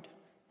Lord,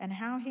 and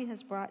how He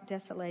has brought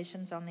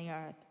desolations on the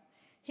earth.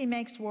 He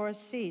makes wars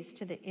cease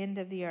to the end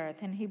of the earth,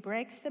 and He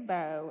breaks the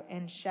bow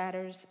and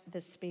shatters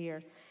the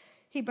spear.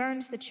 He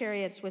burns the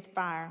chariots with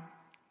fire.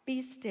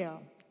 Be still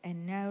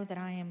and know that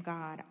I am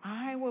God.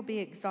 I will be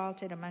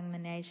exalted among the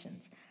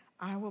nations.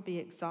 I will be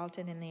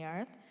exalted in the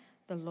earth.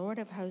 The Lord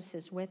of hosts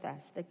is with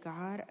us. The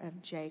God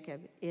of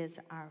Jacob is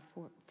our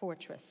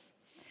fortress.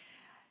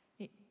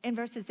 In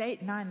verses 8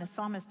 and 9, the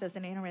psalmist does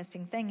an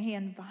interesting thing. He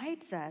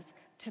invites us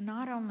to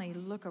not only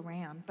look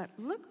around, but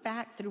look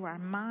back through our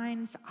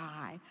mind's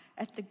eye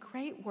at the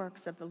great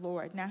works of the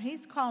Lord. Now,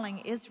 He's calling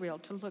Israel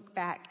to look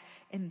back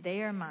in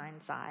their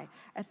mind's eye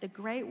at the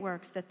great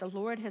works that the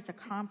Lord has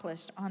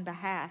accomplished on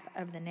behalf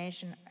of the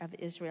nation of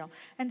Israel,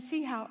 and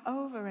see how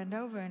over and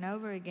over and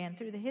over again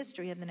through the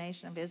history of the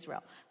nation of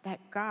Israel that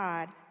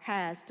God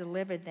has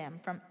delivered them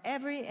from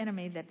every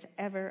enemy that's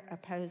ever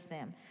opposed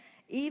them.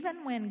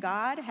 Even when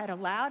God had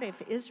allowed, if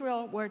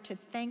Israel were to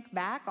think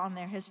back on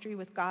their history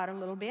with God a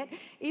little bit,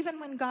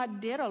 even when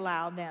God did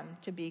allow them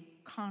to be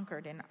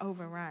conquered and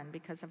overrun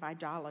because of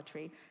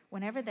idolatry,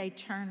 whenever they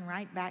turn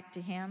right back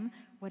to Him,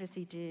 what does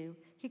He do?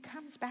 He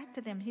comes back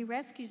to them. He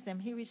rescues them.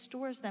 He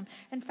restores them.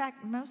 In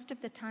fact, most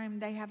of the time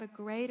they have a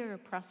greater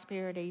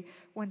prosperity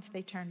once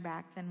they turn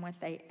back than what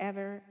they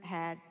ever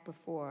had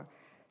before.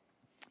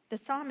 The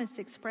psalmist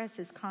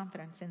expresses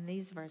confidence in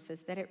these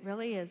verses that it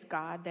really is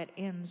God that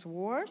ends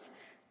wars,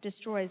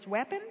 destroys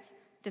weapons,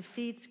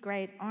 defeats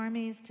great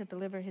armies to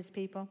deliver His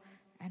people.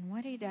 And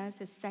what He does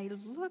is say,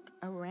 look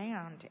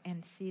around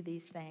and see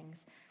these things.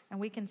 And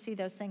we can see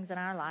those things in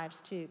our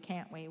lives too,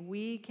 can't we?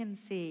 We can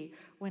see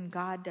when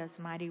God does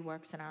mighty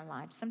works in our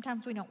lives.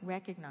 Sometimes we don't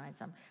recognize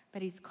them,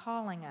 but He's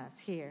calling us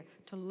here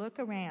to look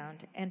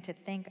around and to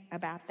think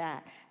about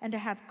that and to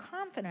have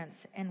confidence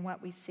in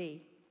what we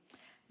see.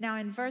 Now,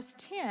 in verse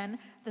 10,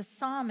 the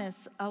psalmist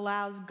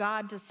allows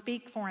God to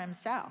speak for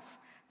Himself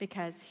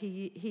because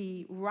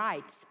he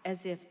writes as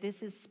if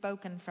this is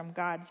spoken from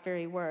God's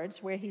very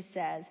words, where He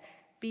says,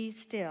 "Be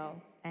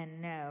still and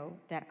know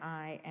that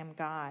I am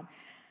God."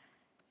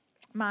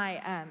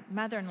 My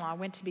mother-in-law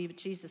went to be with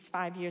Jesus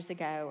 5 years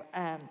ago,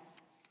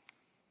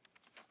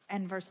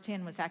 and verse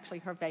 10 was actually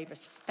her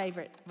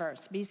favorite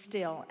verse. Be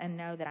still and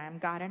know that I am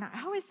God. And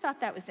I always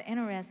thought that was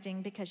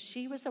interesting because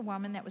she was a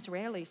woman that was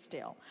rarely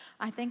still.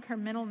 I think her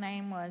middle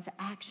name was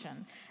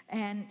Action.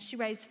 And she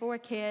raised 4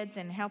 kids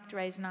and helped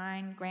raise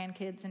 9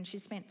 grandkids. And she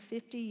spent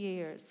 50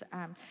 years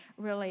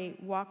really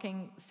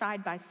walking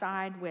side by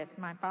side with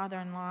my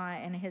father-in-law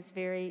in his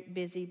very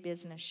busy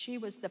business. She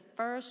was the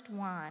first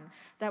one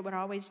that would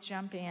always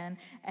jump in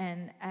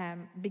and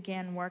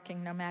begin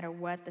working no matter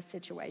what the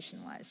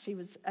situation was. She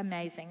was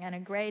amazing and a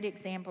great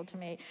example to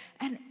me.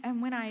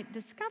 And when I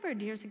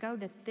discovered years ago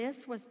that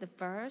this was the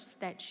verse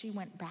that she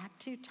went back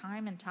to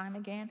time and time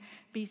again,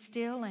 be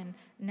still and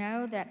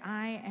know that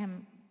I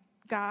am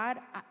God,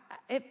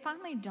 it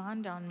finally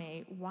dawned on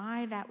me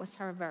why that was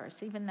her verse,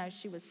 even though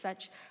she was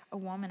such a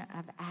woman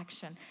of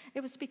action. It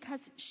was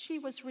because she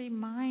was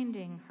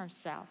reminding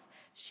herself.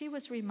 She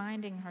was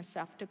reminding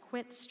herself to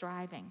quit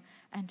striving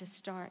and to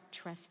start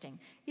trusting.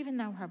 Even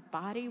though her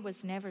body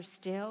was never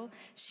still,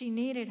 she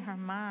needed her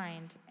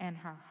mind and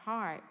her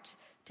heart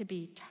to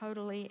be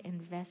totally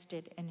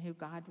invested in who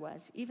God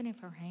was, even if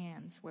her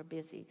hands were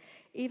busy.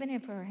 Even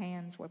if her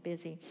hands were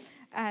busy.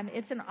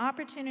 It's an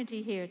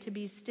opportunity here to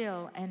be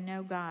still and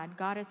know God.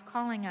 God is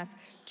calling us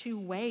to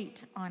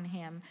wait on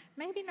Him,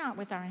 maybe not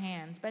with our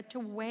hands, but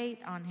to wait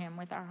on Him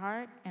with our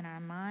heart and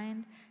our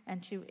mind,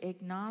 and to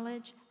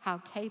acknowledge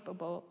how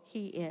capable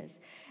He is.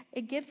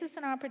 It gives us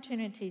an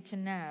opportunity to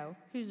know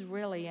who's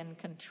really in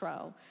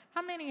control.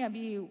 How many of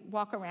you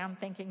walk around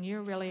thinking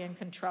you're really in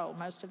control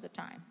most of the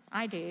time?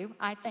 I do.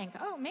 I think,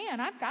 oh man,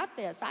 I've got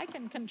this. I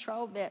can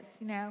control this.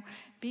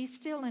 Be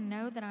still and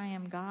know that I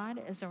am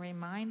God is a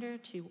reminder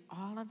to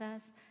all of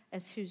us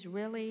as who's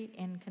really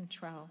in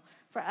control.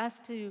 For us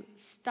to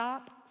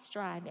stop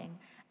striving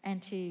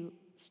and to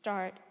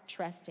start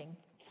trusting.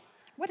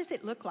 What does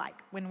it look like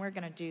when we're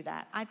going to do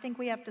that? I think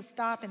we have to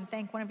stop and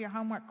think. One of your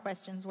homework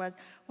questions was,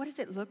 what does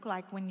it look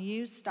like when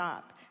you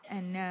stop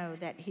and know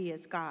that He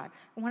is God?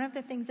 One of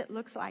the things it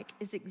looks like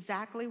is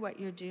exactly what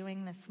you're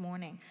doing this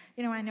morning.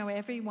 I know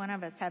every one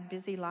of us have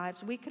busy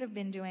lives. We could have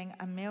been doing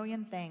a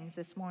million things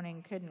this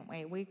morning, couldn't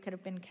we? We could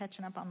have been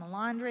catching up on the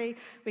laundry.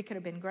 We could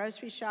have been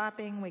grocery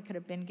shopping. We could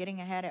have been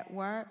getting ahead at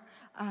work.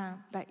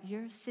 But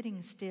you're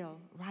sitting still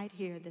right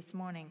here this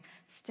morning,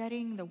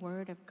 studying the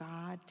Word of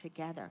God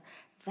together.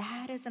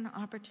 That is an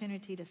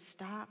opportunity to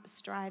stop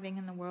striving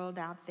in the world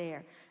out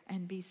there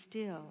and be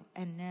still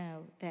and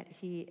know that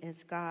He is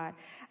God.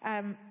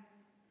 I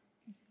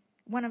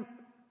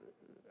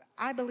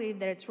believe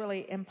that it's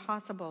really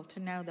impossible to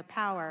know the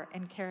power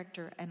and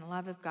character and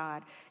love of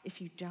God if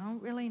you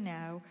don't really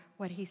know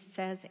what He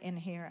says in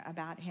here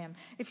about Him.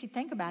 If you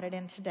think about it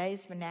in today's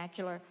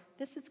vernacular,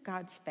 this is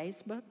God's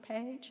Facebook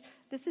page.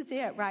 This is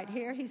it right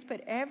here. He's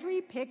put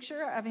every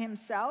picture of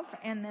Himself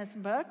in this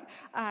book.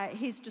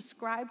 He's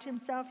described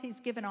Himself. He's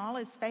given all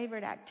His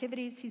favorite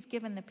activities. He's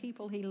given the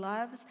people He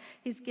loves.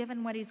 He's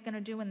given what He's going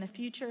to do in the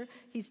future.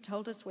 He's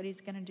told us what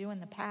He's going to do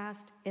in the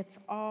past. It's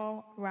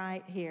all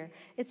right here.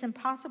 It's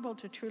impossible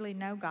to truly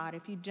know God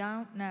if you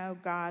don't know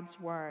God's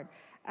Word.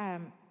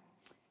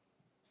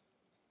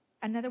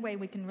 Another way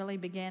we can really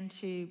begin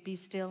to be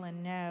still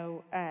and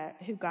know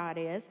who God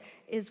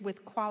is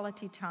with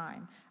quality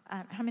time.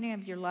 How many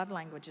of your love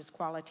language is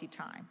quality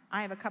time?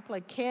 I have a couple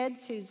of kids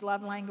whose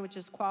love language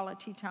is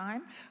quality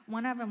time.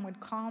 One of them would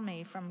call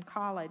me from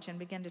college and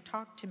begin to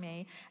talk to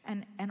me,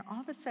 and all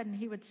of a sudden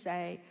he would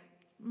say,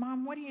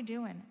 Mom, what are you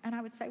doing? And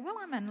I would say, well,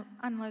 I'm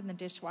unloading the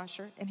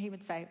dishwasher. And he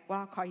would say, well,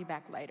 I'll call you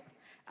back later.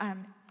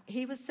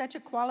 He was such a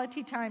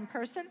quality time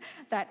person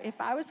that if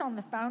I was on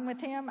the phone with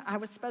him, I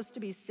was supposed to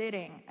be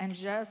sitting and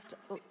just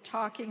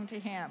talking to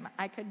him.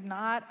 I could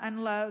not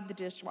unload the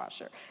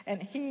dishwasher,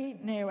 and he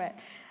knew it.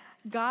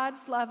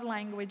 God's love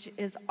language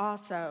is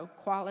also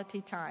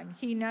quality time.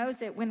 He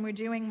knows it when we're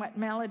doing what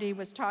Melody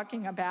was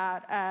talking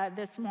about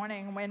this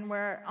morning, when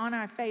we're on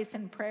our face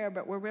in prayer,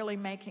 but we're really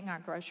making our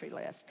grocery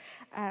list.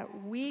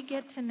 We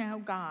get to know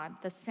God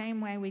the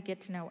same way we get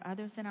to know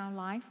others in our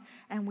life,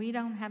 and we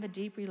don't have a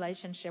deep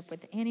relationship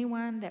with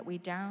anyone that we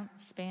don't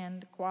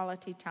spend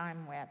quality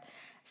time with.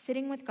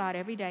 Sitting with God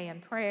every day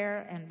in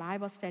prayer and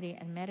Bible study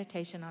and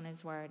meditation on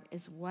His Word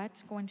is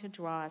what's going to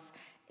draw us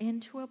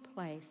into a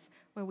place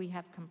where we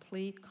have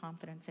complete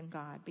confidence in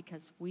God,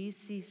 because we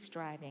cease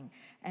striving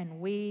and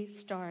we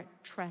start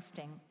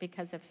trusting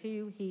because of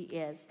who He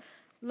is.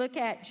 Look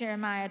at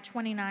Jeremiah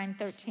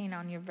 29:13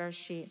 on your verse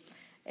sheet.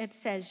 It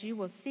says, you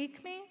will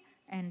seek me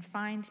and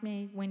find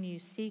me when you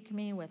seek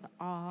me with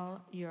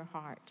all your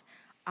heart.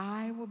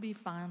 I will be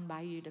found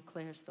by you,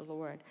 declares the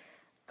Lord.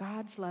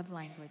 God's love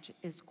language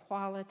is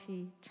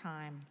quality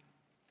time.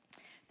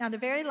 Now, the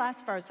very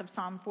last verse of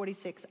Psalm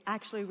 46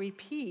 actually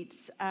repeats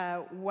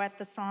what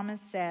the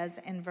psalmist says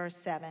in verse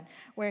 7,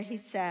 where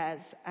he says,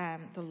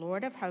 the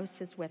Lord of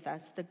hosts is with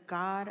us. The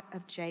God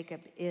of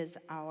Jacob is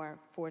our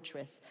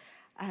fortress.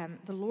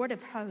 The Lord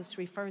of hosts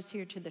refers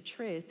here to the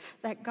truth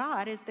that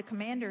God is the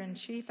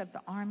commander-in-chief of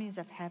the armies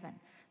of heaven.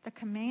 The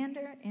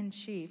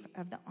commander-in-chief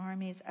of the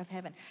armies of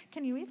heaven.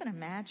 Can you even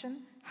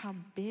imagine how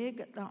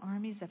big the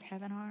armies of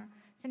heaven are?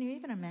 Can you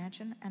even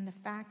imagine? And the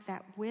fact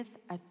that with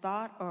a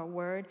thought or a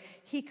word,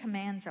 He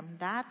commands them.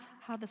 That's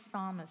how the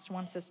psalmist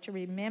wants us to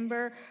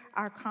remember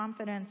our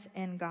confidence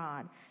in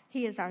God.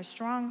 He is our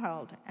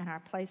stronghold and our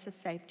place of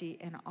safety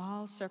in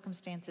all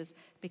circumstances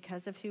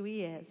because of who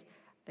He is,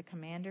 the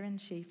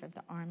commander-in-chief of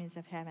the armies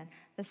of heaven.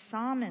 The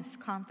psalmist's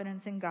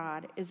confidence in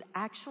God is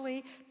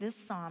actually, this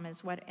psalm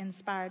is what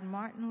inspired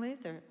Martin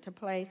Luther to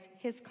place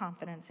his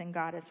confidence in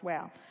God as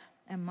well.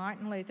 And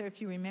Martin Luther, if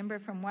you remember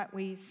from what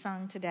we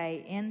sung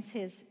today, ends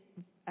his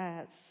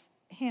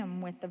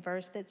hymn with the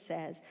verse that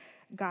says,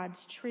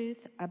 God's truth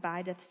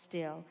abideth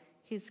still.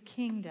 His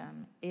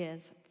kingdom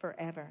is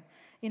forever.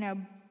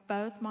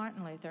 Both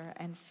Martin Luther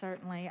and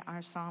certainly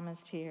our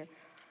psalmist here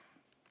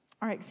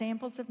are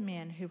examples of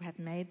men who have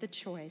made the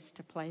choice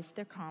to place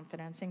their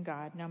confidence in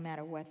God no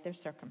matter what their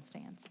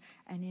circumstance.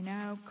 And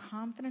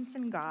confidence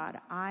in God,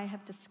 I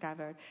have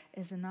discovered,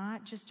 is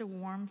not just a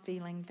warm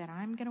feeling that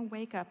I'm going to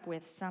wake up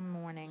with some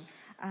morning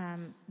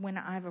when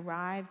I've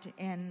arrived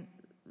in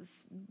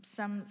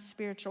some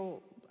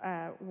spiritual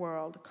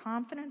world,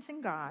 confidence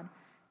in God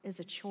is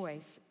a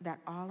choice that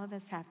all of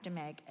us have to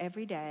make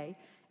every day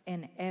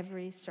in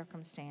every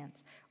circumstance.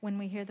 When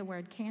we hear the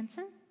word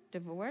cancer,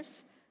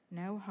 divorce,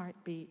 no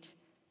heartbeat,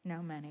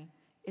 no money.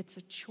 It's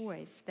a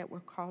choice that we're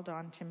called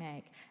on to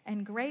make.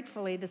 And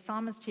gratefully, the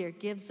psalmist here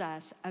gives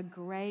us a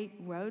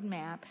great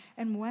roadmap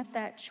and what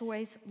that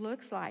choice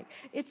looks like.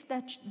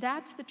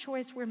 That's the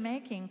choice we're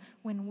making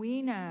when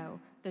we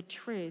know the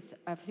truth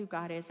of who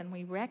God is and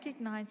we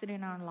recognize it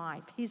in our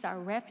life. He's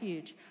our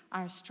refuge,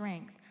 our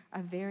strength,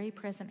 a very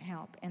present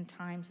help in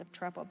times of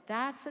trouble.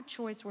 That's a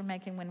choice we're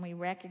making when we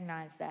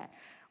recognize that.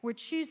 We're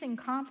choosing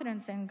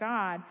confidence in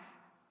God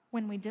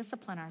when we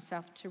discipline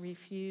ourselves to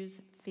refuse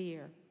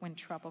fear when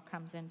trouble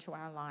comes into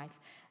our life.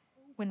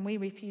 When we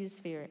refuse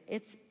fear,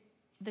 it's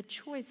the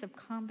choice of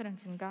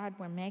confidence in God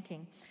we're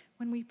making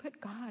when we put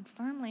God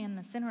firmly in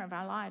the center of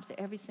our lives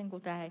every single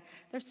day.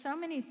 There's so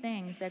many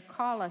things that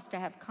call us to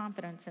have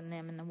confidence in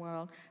them in the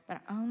world,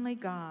 but only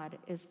God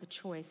is the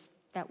choice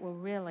that will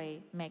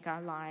really make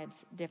our lives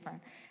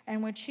different.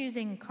 And we're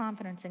choosing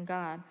confidence in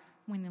God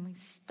when we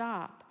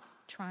stop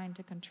trying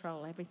to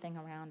control everything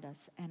around us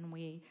and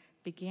we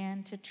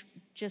begin to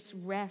just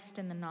rest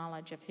in the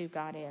knowledge of who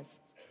God is.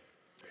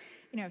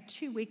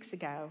 2 weeks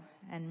ago,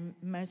 and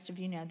most of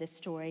you know this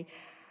story,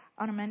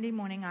 on a Monday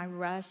morning I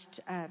rushed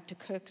to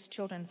Cook's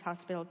Children's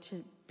Hospital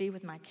to be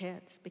with my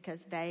kids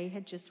because they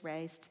had just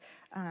raced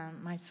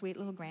my sweet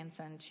little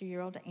grandson,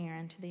 2-year-old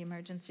Aaron, to the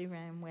emergency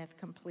room with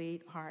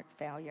complete heart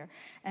failure.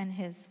 And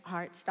his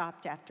heart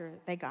stopped after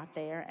they got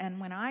there.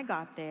 And when I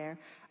got there,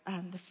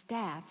 the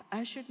staff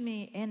ushered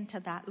me into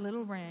that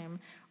little room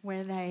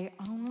where they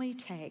only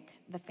take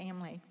the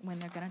family when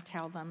they're going to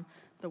tell them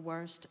the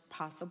worst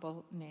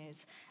possible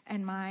news.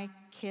 And my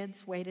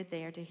kids waited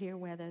there to hear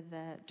whether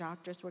the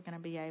doctors were going to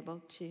be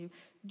able to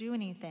do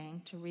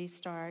anything to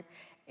restart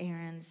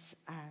Aaron's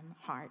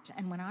heart.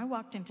 And when I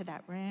walked into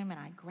that room and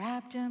I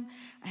grabbed him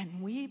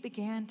and we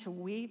began to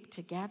weep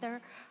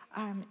together,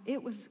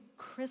 it was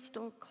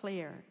crystal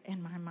clear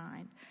in my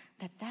mind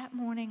that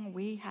morning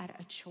we had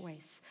a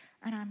choice.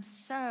 And I'm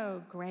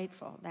so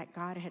grateful that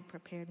God had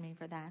prepared me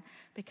for that,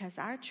 because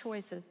our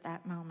choice at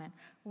that moment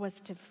was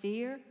to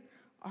fear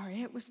or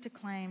it was to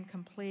claim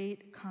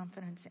complete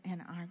confidence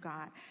in our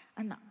God.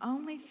 And the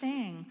only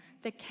thing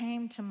that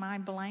came to my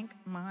blank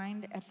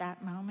mind at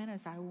that moment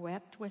as I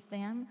wept with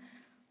them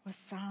was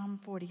Psalm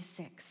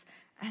 46.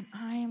 And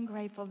I am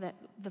grateful that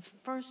the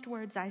first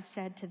words I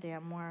said to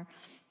them were,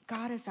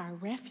 God is our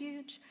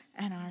refuge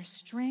and our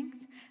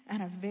strength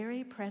and a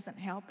very present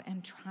help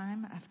in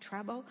time of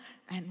trouble,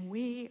 and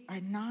we are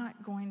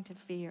not going to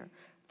fear,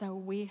 though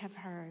we have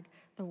heard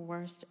the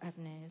worst of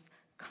news.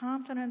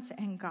 Confidence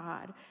in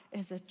God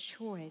is a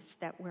choice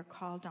that we're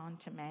called on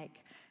to make,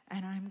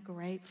 and I'm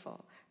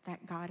grateful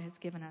that God has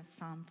given us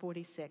Psalm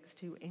 46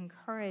 to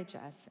encourage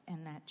us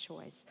in that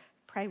choice.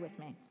 Pray with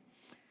me.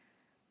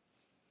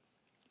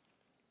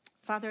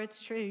 Father,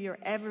 it's true. You're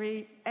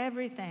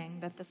everything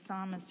that the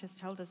psalmist has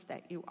told us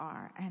that you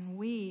are, and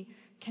we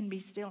can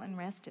be still and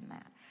rest in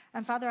that.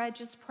 And Father, I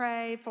just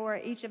pray for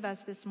each of us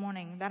this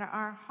morning that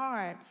our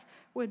hearts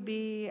would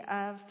be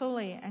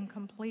fully and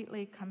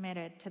completely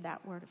committed to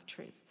that word of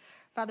truth.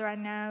 Father, I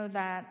know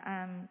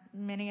that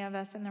many of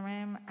us in the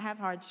room have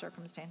hard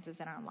circumstances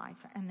in our life,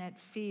 and that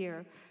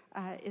fear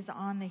is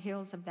on the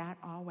heels of that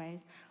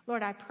always.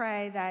 Lord, I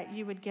pray that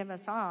you would give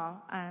us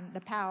all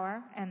the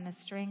power and the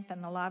strength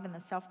and the love and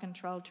the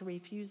self-control to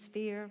refuse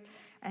fear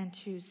and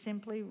to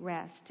simply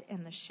rest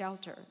in the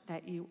shelter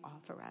that you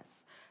offer us.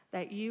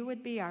 That you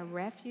would be our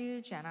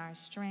refuge and our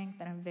strength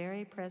in a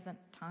very present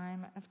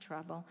time of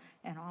trouble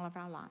in all of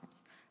our lives.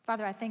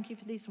 Father, I thank you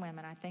for these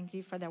women. I thank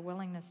you for their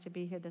willingness to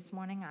be here this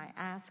morning. I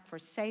ask for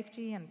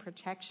safety and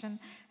protection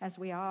as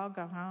we all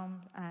go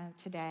home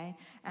today.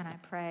 And I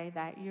pray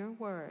that your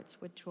words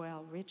would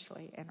dwell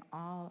richly in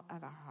all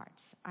of our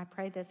hearts. I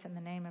pray this in the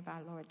name of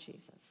our Lord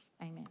Jesus.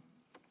 Amen.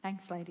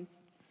 Thanks, ladies.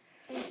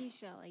 Thank you,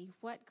 Shelley.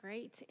 What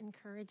great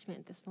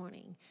encouragement this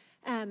morning.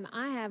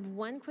 I have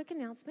one quick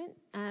announcement.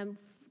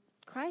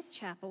 Christ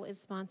Chapel is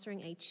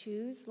sponsoring a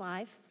Choose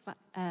Life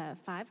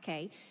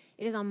 5K.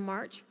 It is on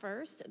March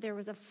 1st. There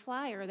was a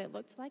flyer that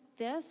looked like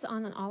this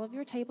on all of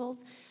your tables.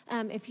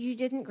 If you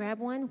didn't grab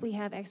one, we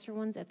have extra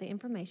ones at the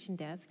information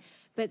desk.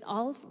 But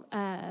all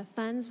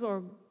funds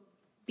will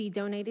be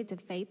donated to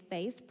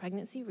faith-based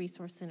pregnancy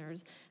resource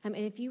centers. And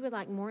if you would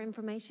like more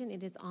information,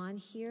 it is on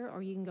here,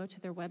 or you can go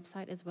to their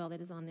website as well that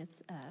is on this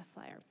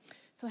flyer.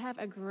 So have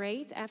a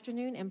great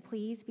afternoon, and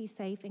please be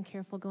safe and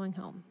careful going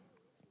home.